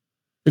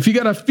 If you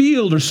got a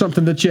field or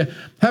something that you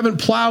haven't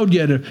plowed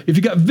yet, or if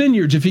you got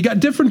vineyards, if you got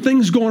different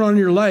things going on in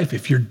your life,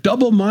 if you're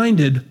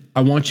double-minded,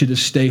 I want you to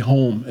stay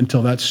home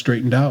until that's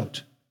straightened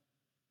out.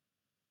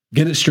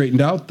 Get it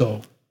straightened out,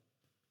 though.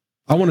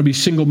 I want to be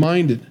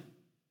single-minded.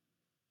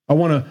 I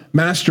want to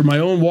master my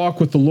own walk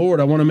with the Lord.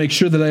 I want to make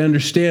sure that I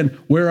understand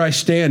where I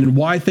stand and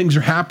why things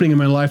are happening in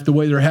my life the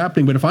way they're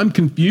happening. But if I'm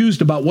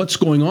confused about what's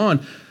going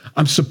on,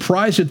 I'm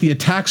surprised at the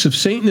attacks of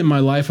Satan in my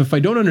life if I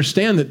don't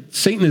understand that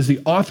Satan is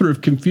the author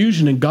of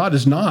confusion and God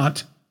is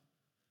not.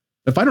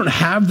 If I don't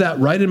have that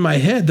right in my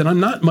head, then I'm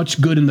not much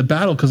good in the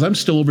battle because I'm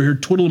still over here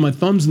twiddling my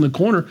thumbs in the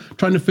corner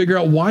trying to figure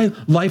out why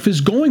life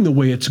is going the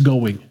way it's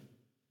going.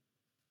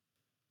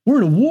 We're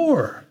in a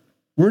war.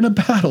 We're in a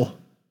battle.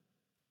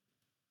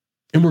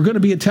 And we're going to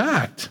be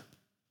attacked.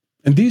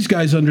 And these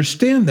guys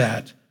understand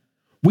that.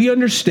 We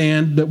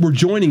understand that we're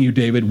joining you,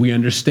 David. We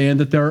understand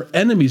that there are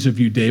enemies of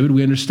you, David.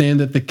 We understand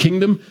that the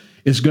kingdom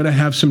is going to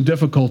have some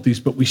difficulties,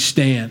 but we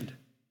stand.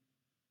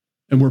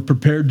 And we're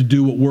prepared to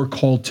do what we're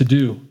called to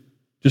do.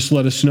 Just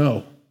let us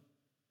know.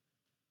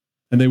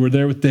 And they were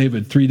there with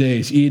David 3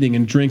 days, eating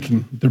and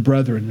drinking with their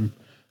brethren,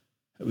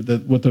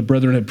 and what the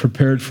brethren had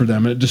prepared for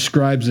them. And it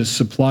describes this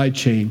supply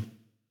chain.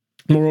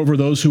 Moreover,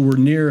 those who were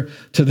near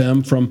to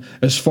them from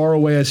as far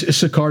away as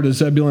Issachar to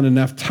Zebulun and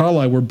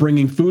Naphtali were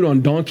bringing food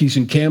on donkeys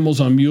and camels,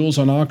 on mules,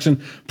 on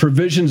oxen,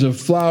 provisions of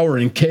flour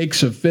and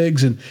cakes of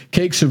figs and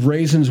cakes of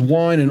raisins,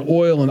 wine and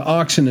oil and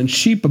oxen and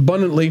sheep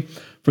abundantly,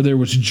 for there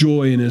was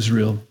joy in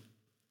Israel.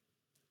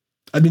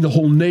 I mean, the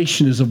whole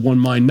nation is of one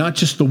mind, not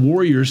just the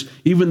warriors,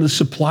 even the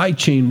supply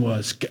chain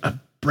was.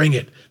 Bring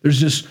it.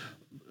 There's this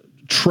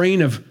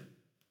train of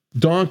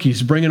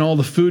donkeys bringing all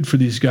the food for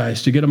these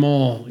guys to get them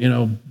all,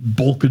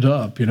 bulked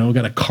up, got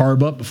to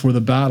carb up before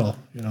the battle,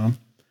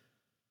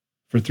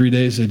 For 3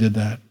 days they did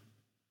that.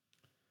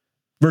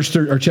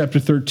 Chapter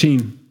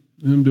 13.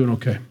 I'm doing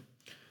okay.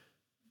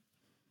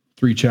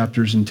 3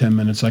 chapters in 10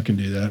 minutes. I can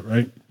do that,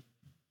 right?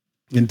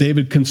 And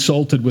David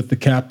consulted with the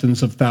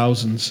captains of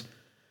thousands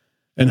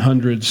and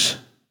hundreds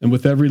and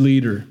with every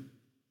leader,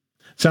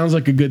 Sounds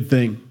like a good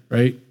thing,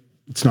 right?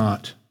 It's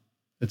not.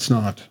 It's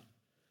not.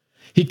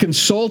 He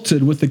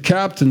consulted with the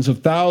captains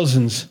of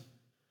thousands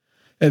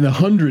and the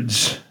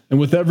hundreds and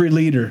with every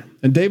leader.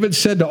 And David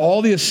said to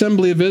all the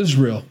assembly of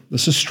Israel,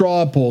 this is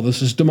straw poll,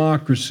 this is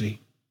democracy.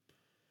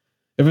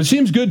 If it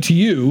seems good to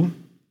you,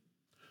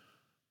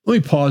 let me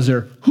pause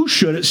there. Who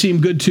should it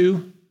seem good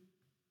to?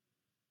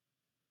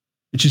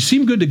 It should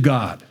seem good to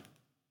God.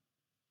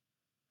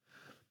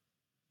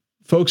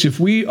 Folks, if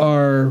we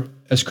are,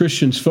 as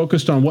Christians,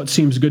 focused on what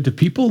seems good to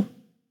people,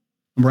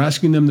 and we're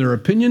asking them their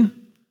opinion,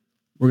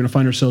 we're going to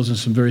find ourselves in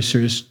some very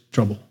serious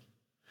trouble.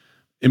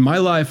 In my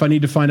life, I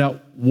need to find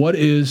out what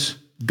is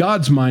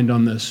God's mind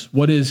on this.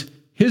 What is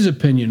his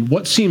opinion?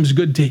 What seems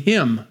good to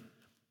him?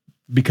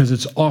 Because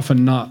it's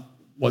often not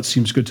what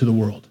seems good to the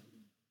world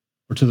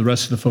or to the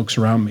rest of the folks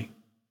around me.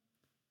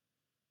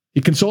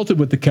 He consulted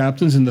with the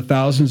captains and the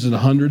thousands and the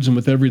hundreds and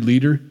with every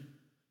leader.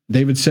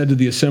 David said to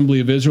the assembly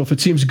of Israel, if it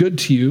seems good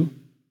to you,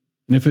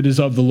 and if it is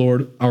of the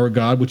Lord our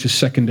God, which is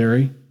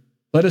secondary,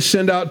 let us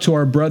send out to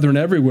our brethren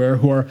everywhere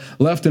who are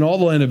left in all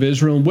the land of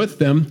Israel, and with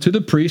them to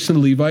the priests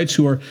and Levites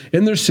who are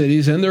in their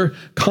cities and their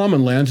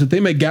common lands, that they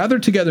may gather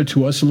together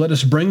to us, and let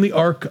us bring the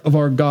ark of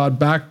our God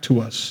back to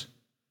us.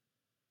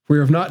 We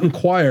have not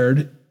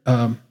inquired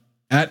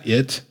at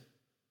it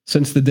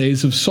since the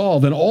days of Saul.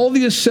 Then all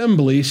the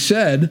assembly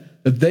said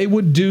that they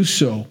would do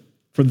so,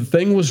 for the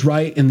thing was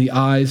right in the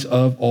eyes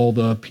of all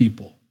the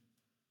people.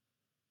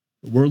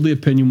 The worldly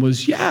opinion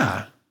was,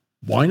 yeah,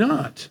 why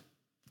not?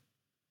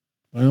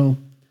 Well,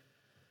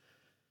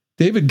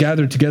 David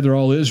gathered together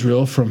all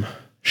Israel from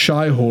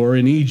Shihor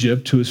in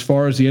Egypt to as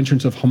far as the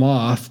entrance of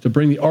Hamath to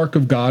bring the ark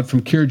of God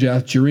from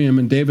Kirjath Jearim.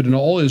 And David and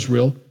all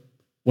Israel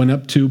went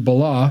up to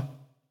Baalah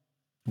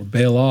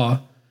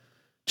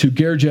to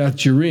Kirjath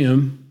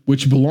Jearim,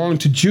 which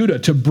belonged to Judah,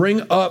 to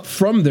bring up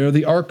from there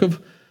the ark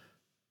of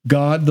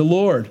God the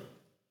Lord,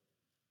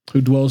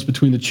 who dwells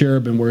between the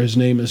cherubim, where his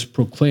name is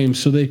proclaimed.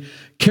 So they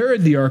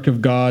carried the ark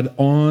of God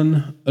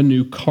on a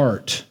new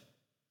cart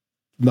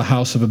from the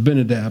house of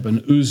Abinadab,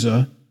 and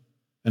Uzzah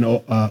and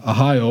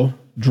Ahio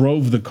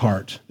drove the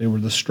cart. They were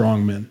the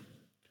strong men.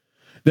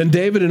 Then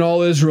David and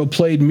all Israel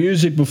played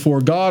music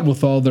before God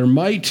with all their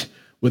might,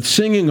 with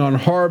singing on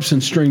harps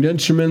and stringed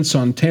instruments,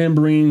 on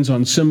tambourines,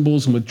 on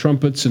cymbals, and with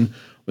trumpets. And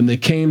when they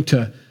came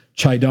to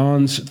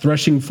Chidon's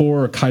threshing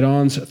floor,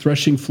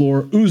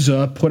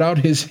 Uzzah put out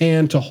his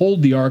hand to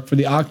hold the ark, for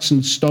the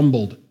oxen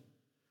stumbled.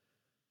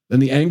 Then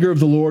the anger of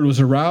the Lord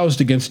was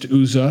aroused against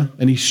Uzzah,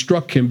 and he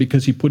struck him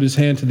because he put his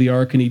hand to the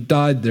ark, and he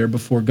died there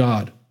before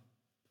God.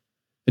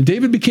 And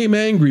David became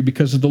angry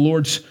because of the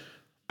Lord's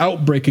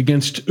outbreak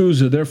against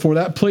Uzzah. Therefore,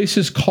 that place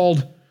is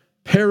called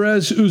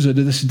Perez Uzzah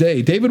to this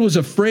day. David was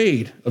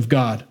afraid of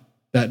God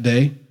that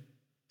day,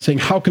 saying,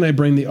 how can I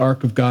bring the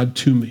ark of God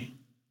to me?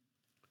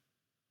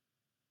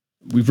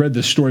 We've read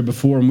this story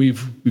before, and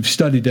we've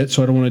studied it,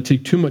 so I don't want to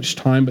take too much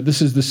time, but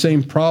this is the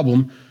same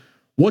problem.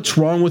 What's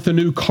wrong with a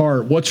new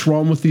cart? What's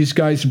wrong with these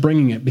guys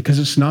bringing it? Because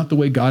it's not the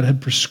way God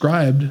had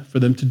prescribed for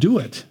them to do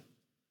it.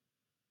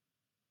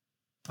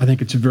 I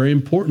think it's very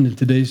important in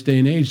today's day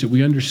and age that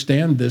we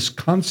understand this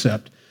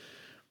concept,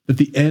 that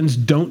the ends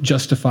don't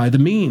justify the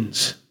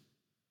means.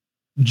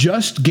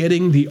 Just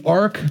getting the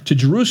ark to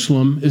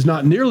Jerusalem is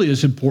not nearly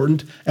as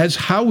important as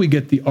how we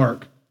get the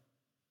ark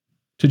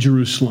to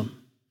Jerusalem.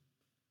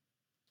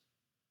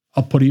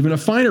 I'll put even a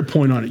finer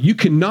point on it. You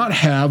cannot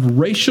have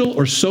racial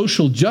or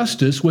social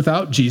justice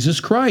without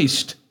Jesus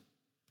Christ.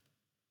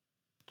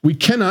 We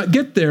cannot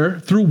get there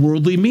through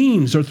worldly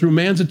means or through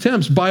man's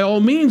attempts. By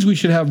all means, we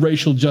should have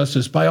racial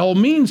justice. By all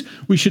means,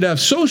 we should have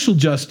social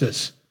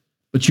justice.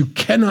 But you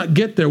cannot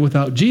get there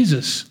without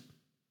Jesus.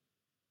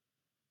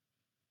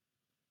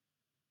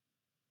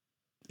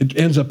 It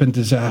ends up in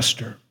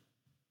disaster.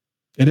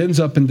 It ends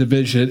up in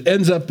division. It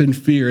ends up in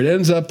fear. It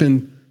ends up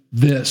in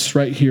this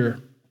right here.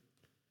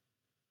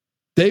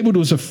 David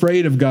was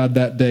afraid of God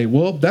that day.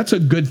 Well, that's a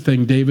good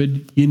thing,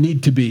 David. You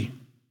need to be.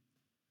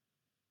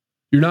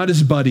 You're not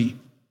his buddy.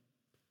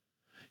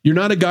 You're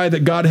not a guy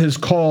that God has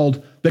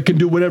called that can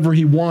do whatever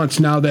he wants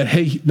now that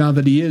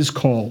he is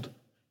called.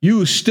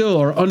 You still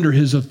are under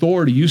his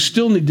authority. You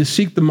still need to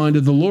seek the mind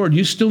of the Lord.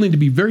 You still need to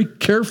be very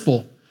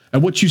careful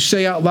at what you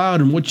say out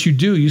loud and what you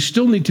do. You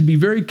still need to be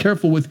very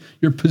careful with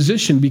your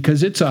position,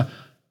 because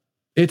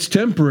it's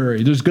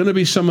temporary. There's going to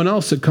be someone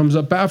else that comes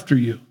up after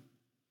you.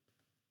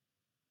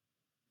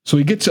 So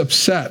he gets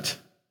upset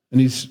and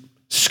he's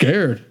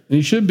scared, and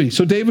he should be.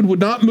 So David would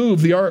not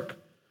move the ark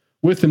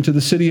with him to the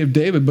city of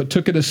David, but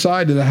took it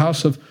aside to the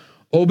house of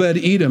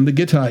Obed-Edom, the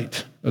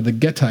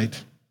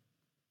Gittite.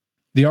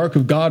 The ark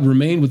of God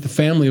remained with the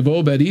family of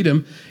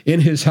Obed-Edom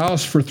in his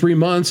house for 3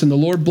 months, and the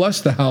Lord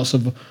blessed the house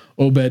of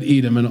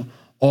Obed-Edom and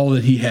all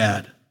that he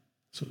had.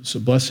 So it's a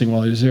blessing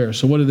while he was there.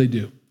 So what do they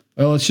do?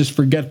 Well, let's just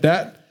forget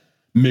that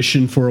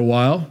mission for a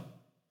while.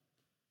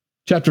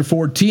 Chapter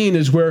 14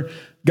 is where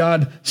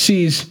God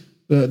sees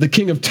the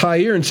king of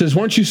Tyre and says,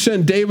 why don't you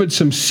send David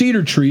some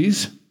cedar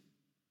trees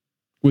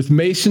with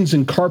masons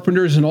and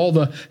carpenters and all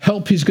the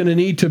help he's going to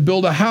need to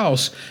build a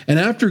house. And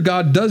after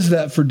God does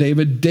that for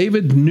David,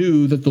 David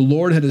knew that the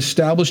Lord had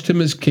established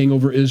him as king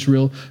over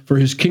Israel, for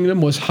his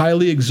kingdom was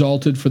highly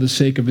exalted for the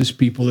sake of his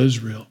people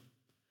Israel.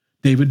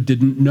 David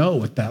didn't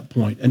know at that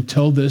point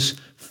until this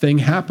thing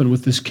happened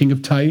with this king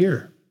of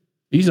Tyre.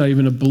 He's not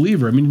even a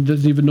believer. I mean, he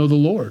doesn't even know the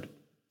Lord.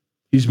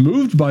 He's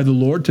moved by the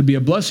Lord to be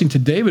a blessing to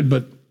David,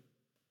 but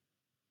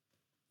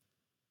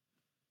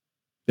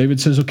David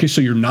says, okay,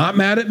 so you're not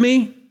mad at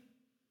me?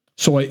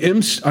 So I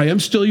am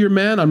still your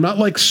man. I'm not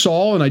like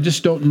Saul and I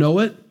just don't know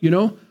it. You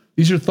know,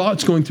 these are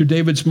thoughts going through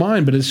David's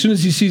mind. But as soon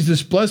as he sees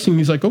this blessing,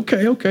 he's like,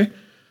 okay,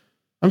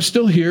 I'm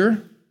still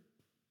here.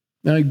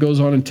 Now he goes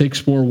on and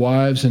takes more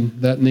wives, and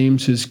that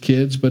names his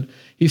kids. But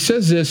he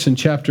says this in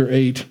chapter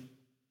 8.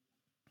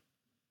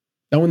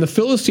 Now when the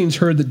Philistines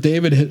heard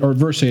that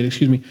verse 8,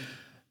 excuse me.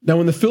 Now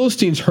when the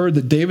Philistines heard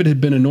that David had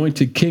been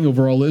anointed king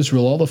over all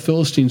Israel, all the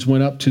Philistines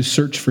went up to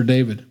search for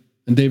David.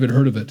 And David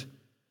heard of it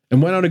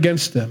and went out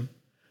against them.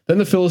 Then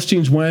the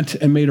Philistines went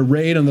and made a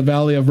raid on the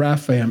valley of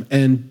Rephaim,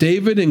 and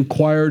David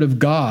inquired of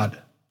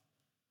God.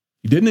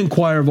 He didn't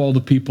inquire of all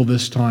the people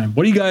this time.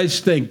 What do you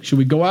guys think? Should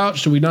we go out?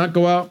 Should we not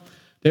go out?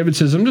 David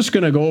says, I'm just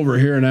going to go over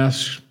here and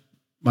ask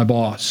my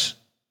boss.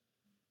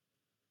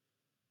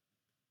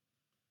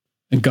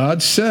 And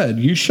God said,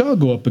 you shall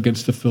go up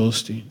against the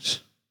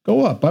Philistines.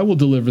 Go up. I will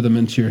deliver them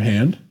into your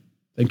hand.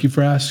 Thank you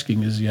for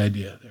asking is the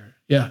idea there.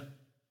 Yeah,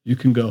 you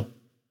can go.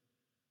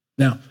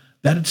 Now,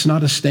 that it's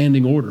not a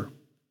standing order.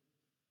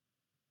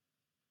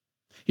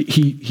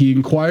 He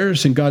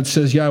inquires and God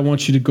says, yeah, I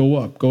want you to go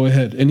up. Go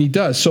ahead. And he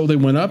does. So they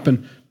went up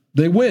and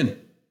they win.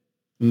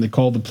 And they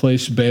called the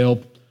place Baal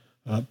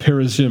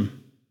Perazim.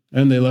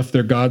 And they left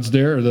their gods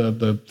there, or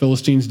the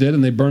Philistines did,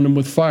 and they burned them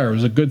with fire. It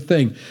was a good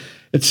thing.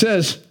 It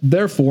says,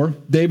 therefore,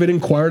 David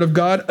inquired of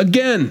God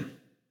again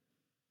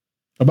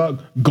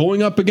about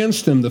going up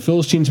against them. The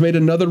Philistines made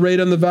another raid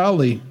on the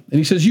valley. And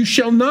he says, you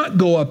shall not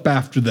go up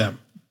after them.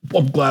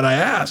 Well, I'm glad I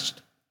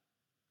asked.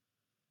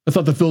 I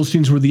thought the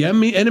Philistines were the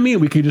enemy, and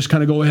we could just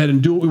kind of go ahead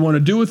and do what we want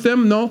to do with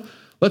them. No,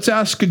 let's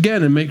ask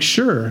again and make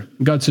sure.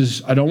 And God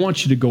says, I don't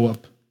want you to go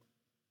up.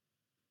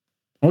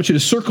 I want you to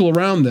circle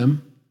around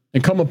them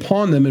and come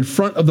upon them in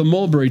front of the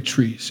mulberry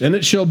trees. And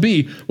it shall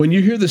be, when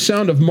you hear the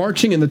sound of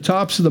marching in the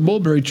tops of the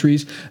mulberry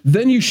trees,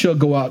 then you shall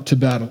go out to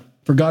battle.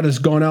 For God has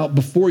gone out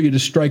before you to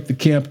strike the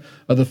camp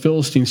of the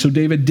Philistines. So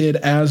David did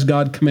as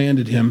God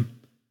commanded him.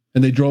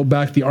 And they drove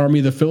back the army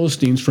of the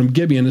Philistines from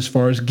Gibeon as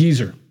far as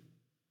Gezer.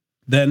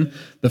 Then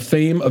the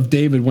fame of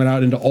David went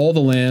out into all the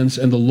lands,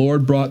 and the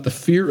Lord brought the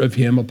fear of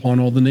him upon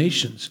all the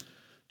nations.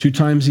 2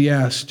 times he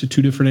asked to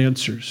 2 different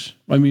answers.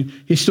 I mean,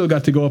 he still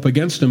got to go up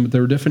against them, but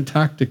there were different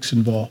tactics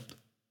involved.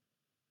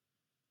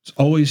 There's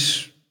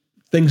always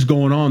things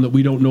going on that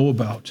we don't know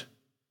about,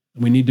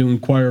 and we need to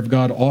inquire of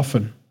God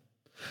often.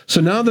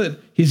 So now that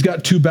he's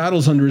got 2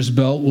 battles under his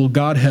belt, well,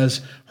 God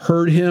has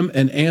heard him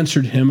and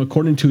answered him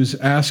according to his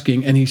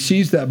asking, and he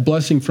sees that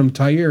blessing from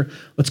Tyre.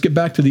 Let's get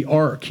back to the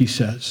ark, he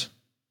says.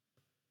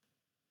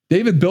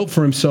 David built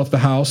for himself the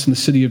house in the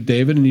city of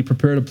David, and he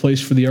prepared a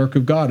place for the ark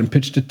of God and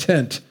pitched a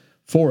tent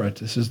for it.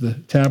 This is the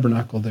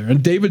tabernacle there.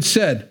 And David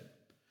said,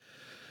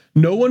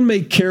 no one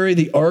may carry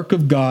the ark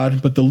of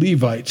God but the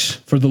Levites,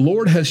 for the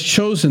Lord has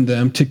chosen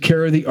them to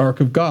carry the ark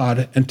of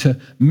God and to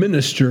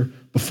minister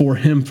before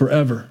him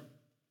forever.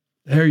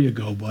 There you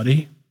go,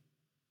 buddy.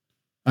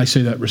 I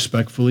say that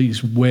respectfully.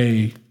 He's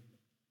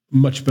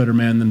much better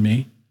man than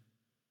me.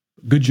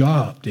 Good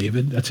job,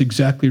 David. That's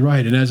exactly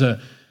right. And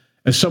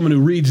as someone who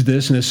reads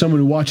this and as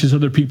someone who watches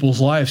other people's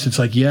lives, it's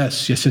like,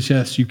 yes.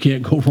 You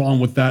can't go wrong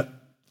with that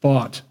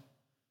thought.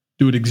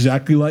 Do it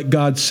exactly like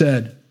God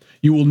said.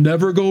 You will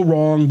never go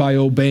wrong by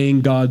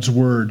obeying God's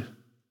word.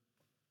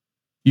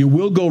 You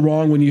will go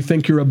wrong when you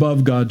think you're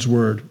above God's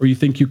word, or you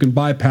think you can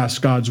bypass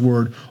God's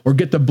word, or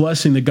get the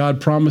blessing that God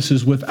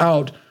promises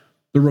without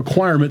the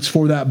requirements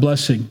for that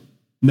blessing.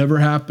 Never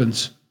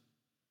happens.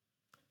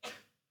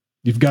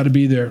 You've got to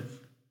be there.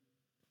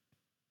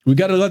 We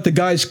got to let the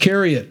guys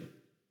carry it.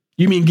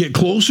 You mean get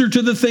closer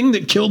to the thing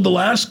that killed the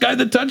last guy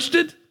that touched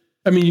it?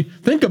 I mean,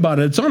 think about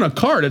it. It's on a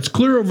cart. It's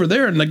clear over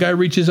there, and the guy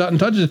reaches out and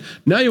touches it.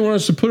 Now you want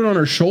us to put it on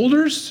our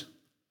shoulders?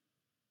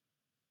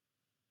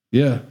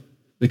 Yeah,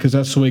 because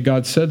that's the way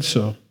God said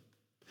so.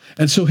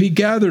 And so he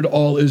gathered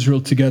all Israel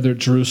together at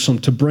Jerusalem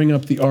to bring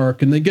up the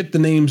ark, and they get the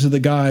names of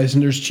the guys,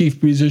 and there's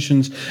chief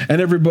musicians,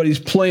 and everybody's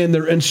playing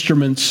their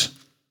instruments,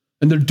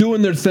 and they're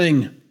doing their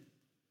thing.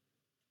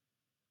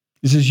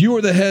 He says, you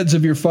are the heads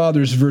of your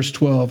fathers, verse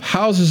 12,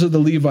 houses of the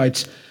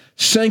Levites,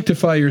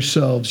 sanctify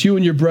yourselves, you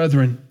and your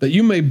brethren, that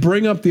you may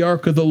bring up the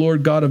ark of the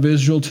Lord God of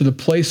Israel to the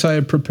place I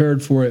have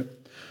prepared for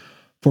it.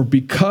 For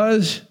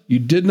because you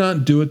did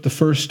not do it the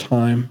first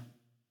time,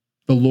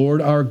 the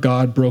Lord our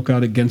God broke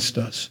out against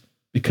us,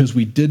 because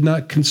we did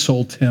not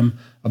consult him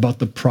about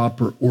the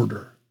proper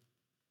order.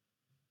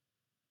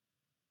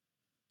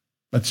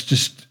 That's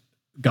just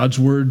God's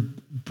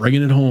word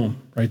bringing it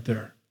home right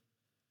there.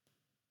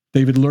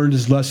 David learned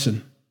his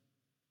lesson.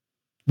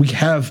 We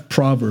have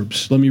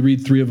Proverbs. Let me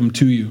read 3 of them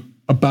to you.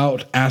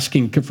 about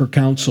asking for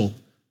counsel.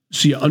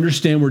 So you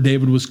understand where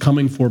David was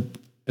coming for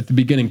at the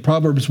beginning.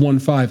 Proverbs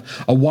 1:5,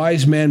 a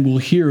wise man will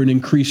hear and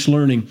increase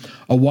learning.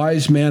 A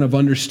wise man of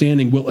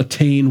understanding will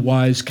attain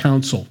wise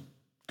counsel.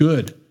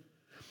 Good.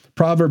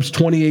 Proverbs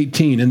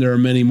 20:18, and there are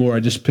many more.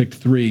 I just picked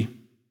 3.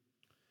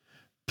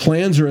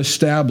 Plans are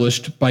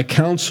established by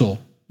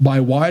counsel. By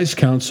wise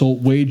counsel,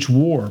 wage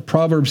war.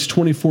 Proverbs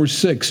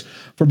 24:6,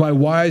 for by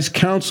wise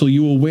counsel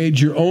you will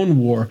wage your own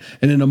war,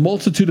 and in a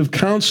multitude of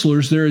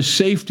counselors there is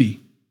safety.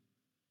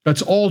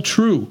 That's all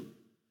true.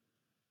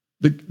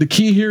 The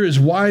key here is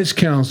wise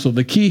counsel.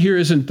 The key here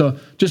isn't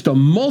just a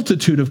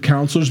multitude of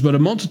counselors, but a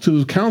multitude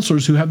of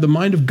counselors who have the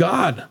mind of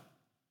God.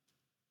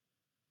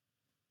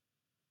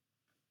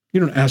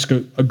 You don't ask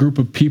a group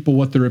of people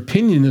what their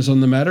opinion is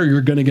on the matter.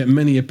 You're going to get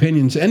many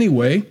opinions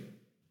anyway.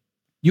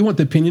 You want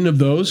the opinion of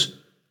those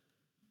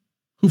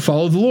who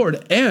follow the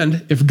Lord.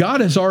 And if God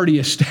has already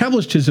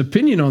established his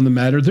opinion on the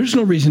matter, there's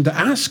no reason to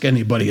ask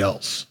anybody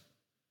else.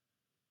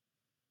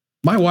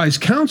 My wise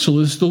counsel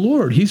is the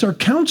Lord. He's our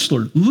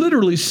counselor.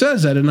 Literally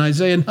says that in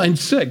Isaiah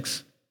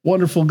 9:6.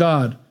 Wonderful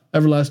God,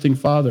 everlasting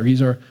Father.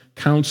 He's our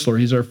counselor.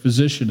 He's our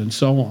physician, and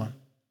so on.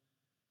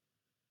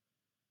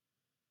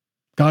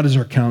 God is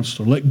our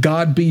counselor. Let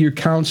God be your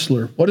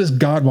counselor. What does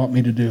God want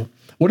me to do?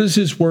 What does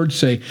his word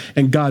say?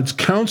 And God's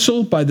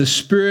counsel by the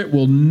Spirit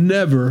will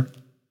never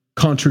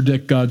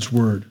contradict God's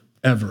word,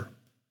 ever.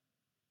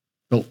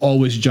 They'll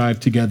always jive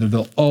together.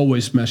 They'll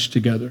always mesh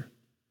together.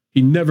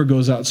 He never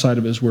goes outside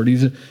of his word.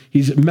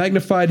 He's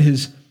magnified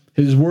his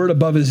word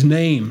above his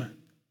name.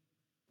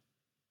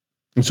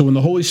 And so when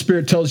the Holy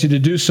Spirit tells you to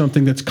do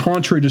something that's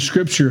contrary to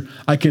Scripture,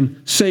 I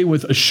can say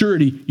with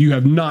assurity, you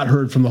have not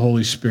heard from the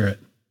Holy Spirit.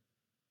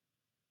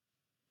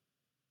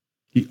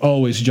 He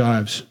always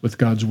jives with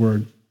God's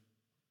word.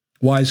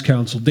 Wise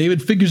counsel.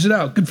 David figures it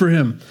out. Good for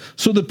him.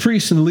 So the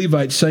priests and the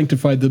Levites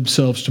sanctified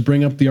themselves to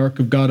bring up the ark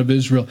of God of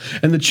Israel.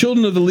 And the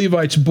children of the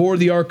Levites bore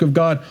the ark of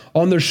God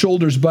on their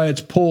shoulders by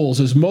its poles,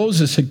 as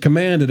Moses had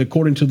commanded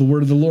according to the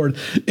word of the Lord.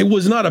 It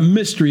was not a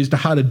mystery as to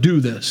how to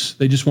do this.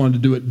 They just wanted to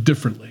do it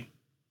differently.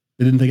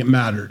 They didn't think it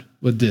mattered.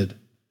 Well, it did.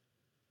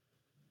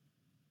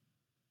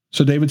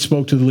 So David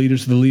spoke to the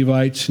leaders of the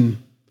Levites, and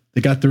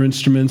they got their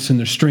instruments and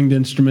their stringed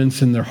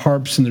instruments and their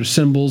harps and their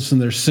cymbals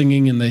and their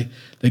singing, and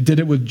they did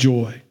it with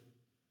joy.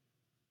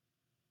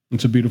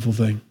 It's a beautiful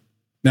thing.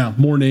 Now,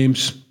 more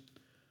names.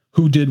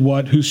 Who did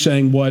what? Who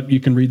sang what? You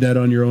can read that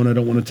on your own. I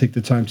don't want to take the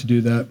time to do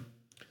that.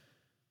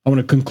 I want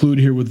to conclude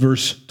here with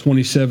verse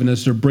 27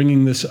 as they're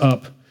bringing this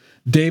up.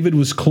 David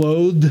was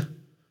clothed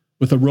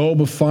with a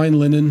robe of fine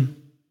linen,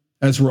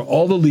 as were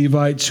all the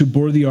Levites who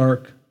bore the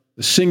ark,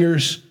 the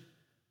singers,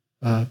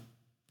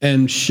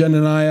 and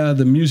Shenaniah,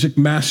 the music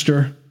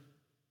master,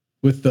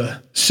 with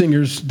the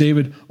singers.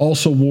 David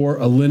also wore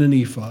a linen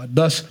ephod.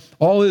 Thus,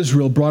 all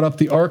Israel brought up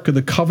the ark of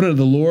the covenant of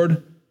the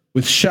Lord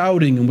with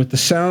shouting and with the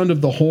sound of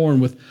the horn,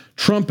 with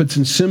trumpets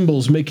and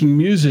cymbals, making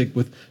music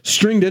with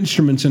stringed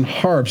instruments and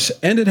harps.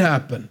 And it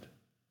happened,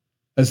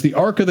 as the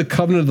ark of the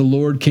covenant of the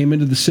Lord came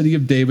into the city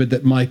of David,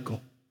 that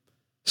Michal,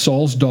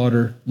 Saul's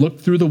daughter, looked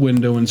through the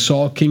window and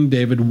saw King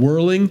David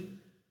whirling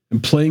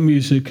and playing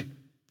music,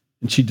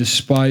 and she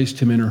despised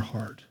him in her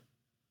heart.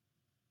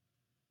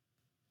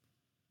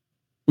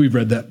 We've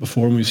read that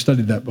before, and we've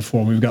studied that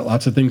before, and we've got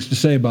lots of things to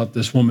say about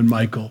this woman,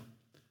 Michal.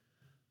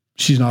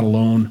 She's not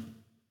alone.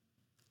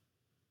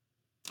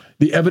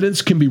 The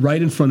evidence can be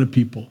right in front of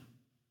people.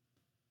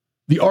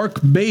 The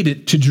ark made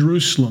it to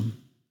Jerusalem.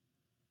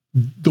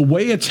 The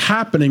way it's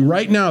happening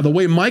right now, the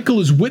way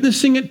Michal is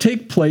witnessing it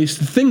take place,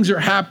 the things are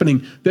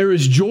happening. There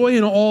is joy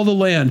in all the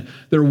land.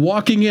 They're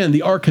walking in.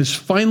 The ark has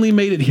finally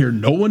made it here.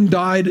 No one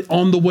died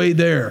on the way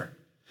there.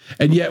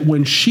 And yet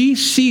when she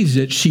sees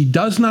it, she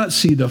does not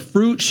see the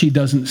fruit. She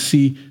doesn't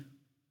see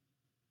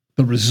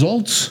the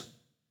results.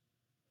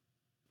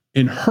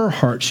 In her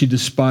heart, she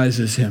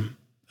despises him.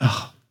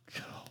 Oh,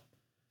 God.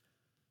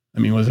 I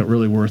mean, was it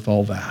really worth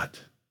all that?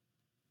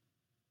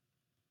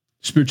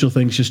 Spiritual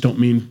things just don't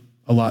mean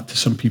a lot to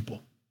some people.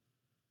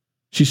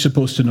 She's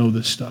supposed to know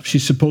this stuff.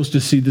 She's supposed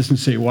to see this and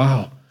say,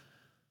 wow,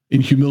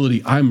 in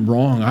humility, I'm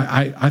wrong.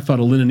 I thought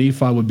a linen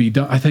ephod would be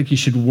done. I think he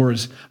should wear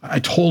his. I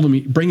told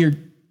him, bring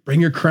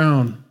your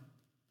crown,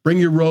 bring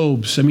your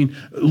robes. I mean,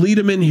 lead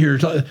him in here.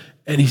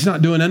 And he's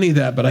not doing any of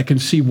that, but I can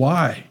see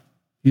why.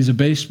 He's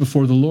abased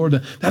before the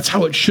Lord. That's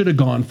how it should have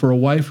gone for a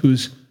wife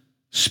who's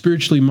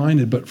spiritually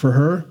minded. But for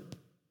her,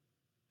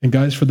 and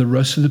guys, for the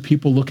rest of the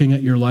people looking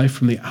at your life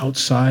from the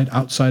outside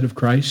of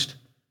Christ,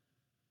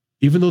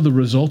 even though the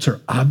results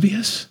are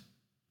obvious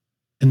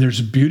and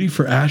there's beauty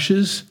for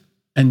ashes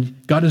and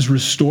God has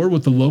restored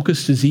what the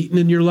locust has eaten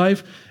in your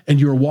life and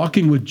you're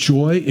walking with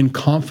joy and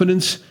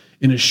confidence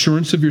and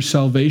assurance of your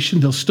salvation,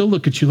 they'll still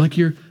look at you like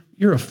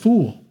you're a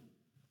fool.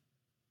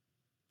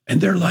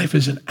 And their life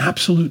is an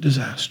absolute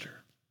disaster.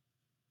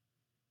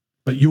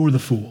 But you're the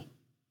fool.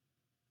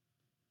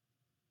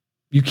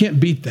 You can't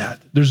beat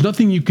that. There's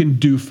nothing you can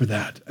do for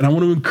that. And I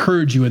want to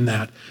encourage you in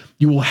that.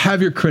 You will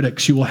have your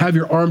critics. You will have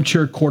your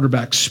armchair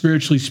quarterbacks,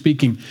 spiritually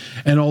speaking.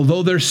 And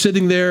although they're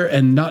sitting there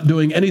and not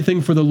doing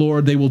anything for the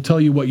Lord, they will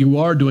tell you what you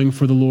are doing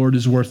for the Lord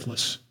is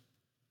worthless.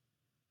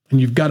 And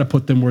you've got to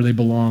put them where they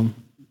belong,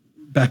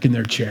 back in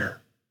their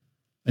chair.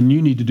 And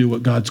you need to do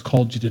what God's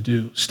called you to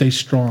do. Stay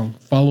strong.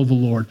 Follow the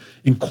Lord.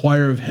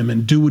 Inquire of him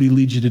and do what he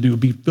leads you to do.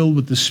 Be filled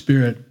with the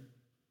Spirit.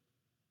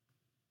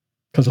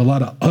 Because a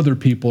lot of other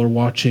people are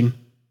watching.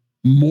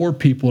 More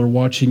people are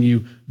watching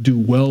you do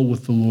well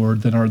with the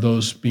Lord than are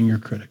those being your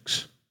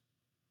critics.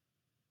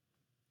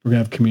 We're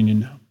going to have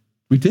communion now.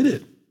 We did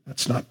it.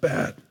 That's not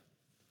bad.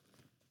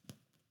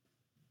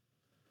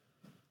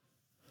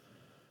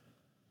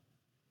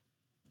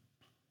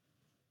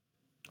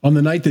 On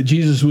the night that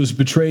Jesus was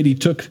betrayed, he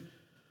took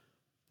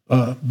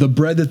the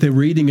bread that they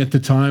were eating at the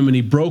time, and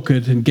he broke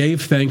it and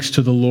gave thanks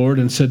to the Lord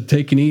and said,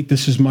 "Take and eat.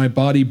 This is my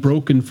body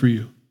broken for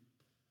you.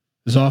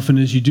 As often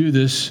as you do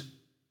this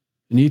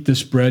and eat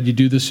this bread, you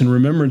do this in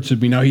remembrance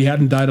of me." Now, he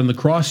hadn't died on the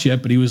cross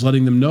yet, but he was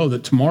letting them know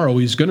that tomorrow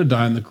he's going to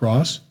die on the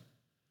cross.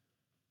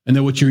 And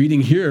that what you're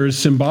eating here is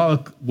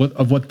symbolic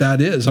of what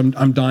that is.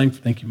 I'm dying.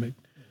 Thank you, Meg.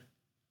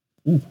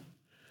 Ooh.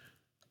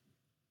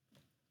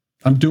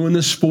 I'm doing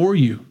this for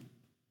you.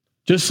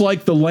 Just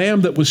like the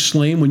lamb that was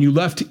slain when you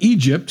left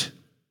Egypt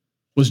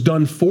was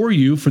done for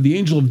you, for the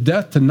angel of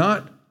death to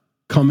not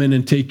come in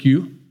and take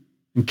you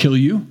and kill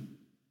you.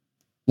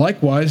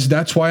 Likewise,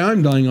 that's why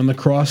I'm dying on the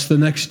cross the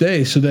next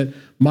day, so that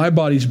my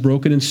body's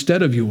broken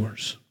instead of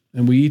yours.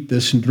 And we eat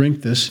this and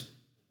drink this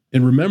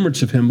in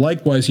remembrance of him.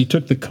 Likewise, he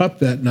took the cup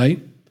that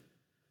night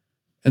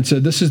and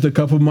said, "This is the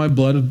cup of my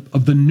blood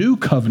of the new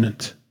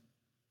covenant."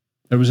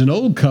 There was an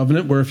old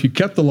covenant where if you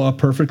kept the law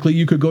perfectly,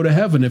 you could go to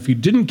heaven. If you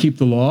didn't keep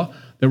the law,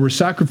 there were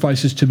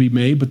sacrifices to be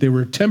made, but they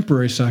were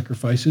temporary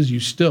sacrifices. You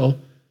still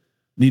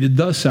needed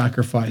the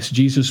sacrifice.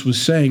 Jesus was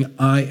saying,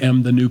 "I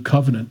am the new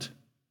covenant."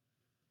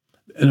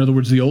 In other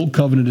words, the old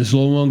covenant is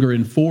no longer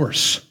in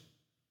force.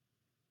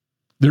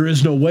 There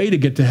is no way to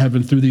get to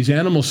heaven through these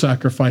animal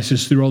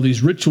sacrifices, through all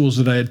these rituals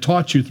that I had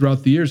taught you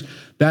throughout the years.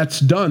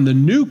 That's done. The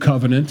new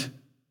covenant,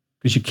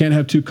 because you can't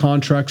have two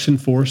contracts in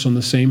force on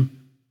the same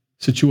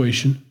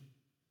situation.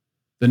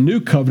 The new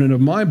covenant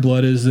of my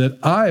blood is that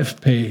I've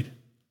paid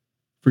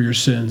for your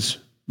sins.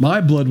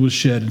 My blood was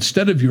shed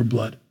instead of your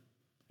blood.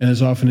 And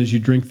as often as you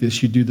drink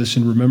this, you do this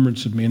in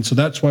remembrance of me. And so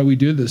that's why we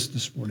do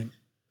this morning.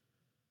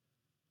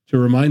 To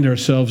remind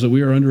ourselves that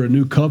we are under a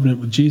new covenant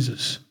with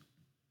Jesus.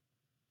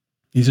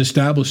 He's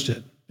established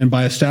it. And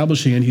by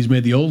establishing it, he's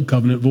made the old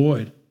covenant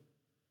void.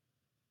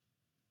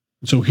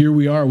 And so here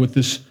we are with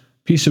this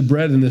piece of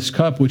bread and this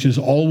cup, which is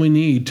all we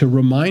need to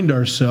remind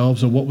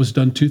ourselves of what was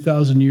done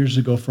 2,000 years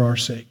ago for our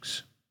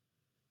sakes.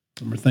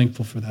 And we're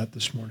thankful for that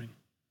this morning.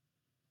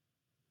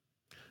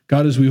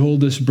 God, as we hold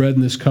this bread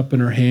and this cup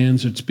in our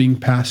hands, it's being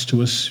passed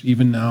to us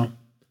even now.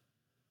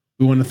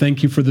 We want to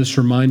thank you for this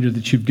reminder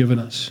that you've given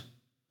us.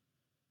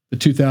 The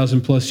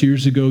 2,000 plus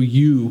years ago,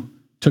 you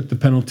took the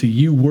penalty.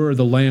 You were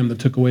the lamb that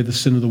took away the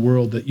sin of the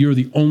world, that you're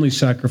the only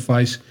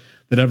sacrifice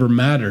that ever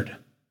mattered.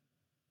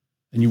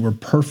 And you were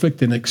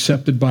perfect and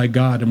accepted by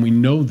God, and we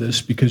know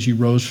this because you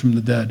rose from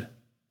the dead.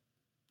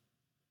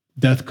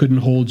 Death couldn't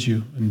hold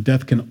you, and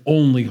death can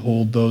only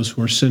hold those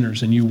who are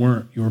sinners, and you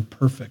weren't. You were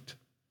perfect.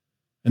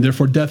 And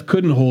therefore, death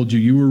couldn't hold you.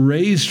 You were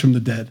raised from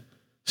the dead,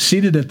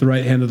 seated at the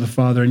right hand of the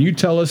Father. And you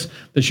tell us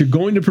that you're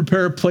going to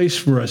prepare a place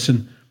for us,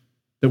 and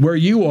that where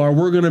you are,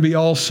 we're going to be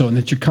also, and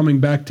that you're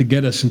coming back to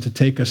get us and to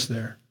take us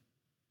there.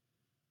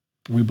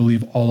 And we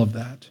believe all of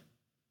that.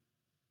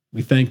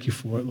 We thank you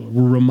for it, Lord.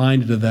 We're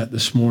reminded of that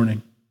this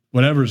morning.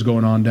 Whatever's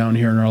going on down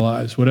here in our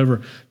lives,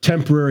 whatever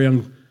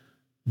temporary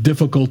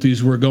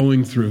difficulties we're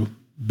going through,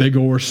 big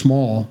or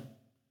small,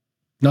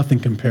 nothing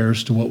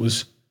compares to what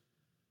was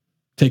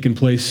taking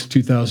place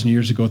 2,000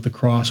 years ago at the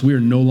cross. We are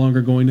no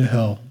longer going to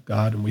hell,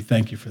 God, and we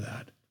thank you for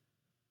that.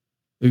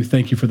 We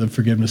thank you for the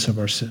forgiveness of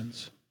our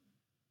sins.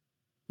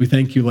 We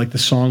thank you, like the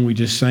song we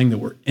just sang, that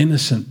we're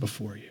innocent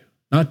before you.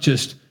 Not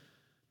just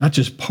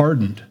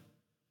pardoned,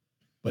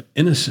 but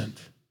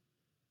innocent.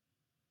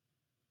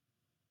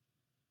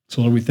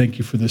 So, Lord, we thank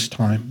you for this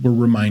time. We're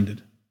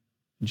reminded.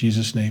 In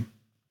Jesus' name,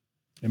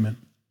 amen.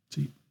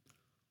 See you.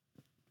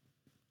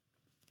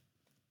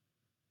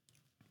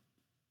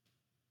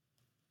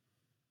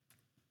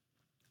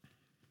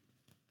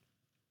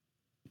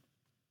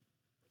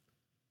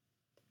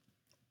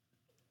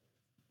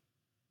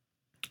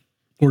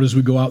 Lord, as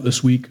we go out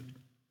this week,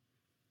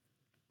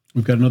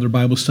 we've got another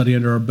Bible study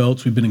under our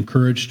belts. We've been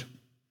encouraged.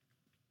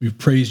 We've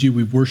praised you.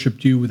 We've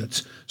worshiped you.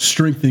 That's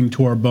strengthening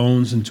to our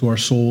bones and to our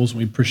souls. And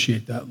we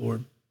appreciate that,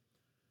 Lord.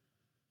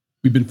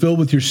 We've been filled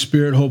with your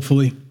Spirit,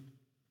 hopefully.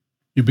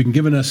 You've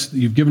given us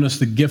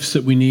the gifts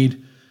that we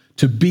need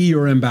to be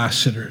your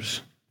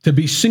ambassadors, to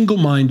be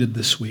single-minded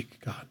this week,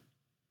 God.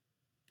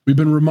 We've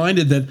been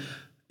reminded that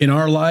in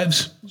our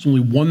lives, there's only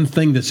one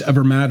thing that's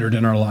ever mattered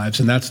in our lives,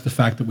 and that's the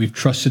fact that we've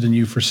trusted in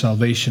you for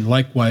salvation.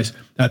 Likewise,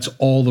 that's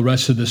all the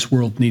rest of this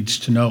world needs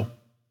to know.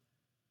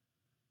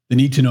 They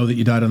need to know that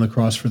you died on the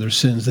cross for their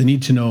sins. They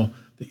need to know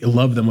that you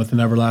love them with an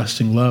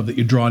everlasting love, that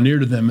you draw near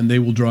to them and they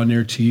will draw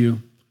near to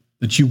you,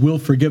 that you will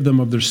forgive them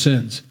of their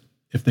sins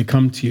if they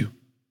come to you.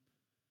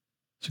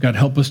 So God,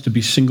 help us to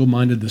be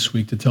single-minded this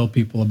week to tell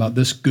people about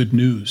this good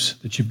news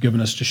that you've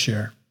given us to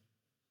share.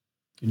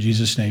 In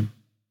Jesus' name,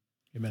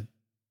 amen.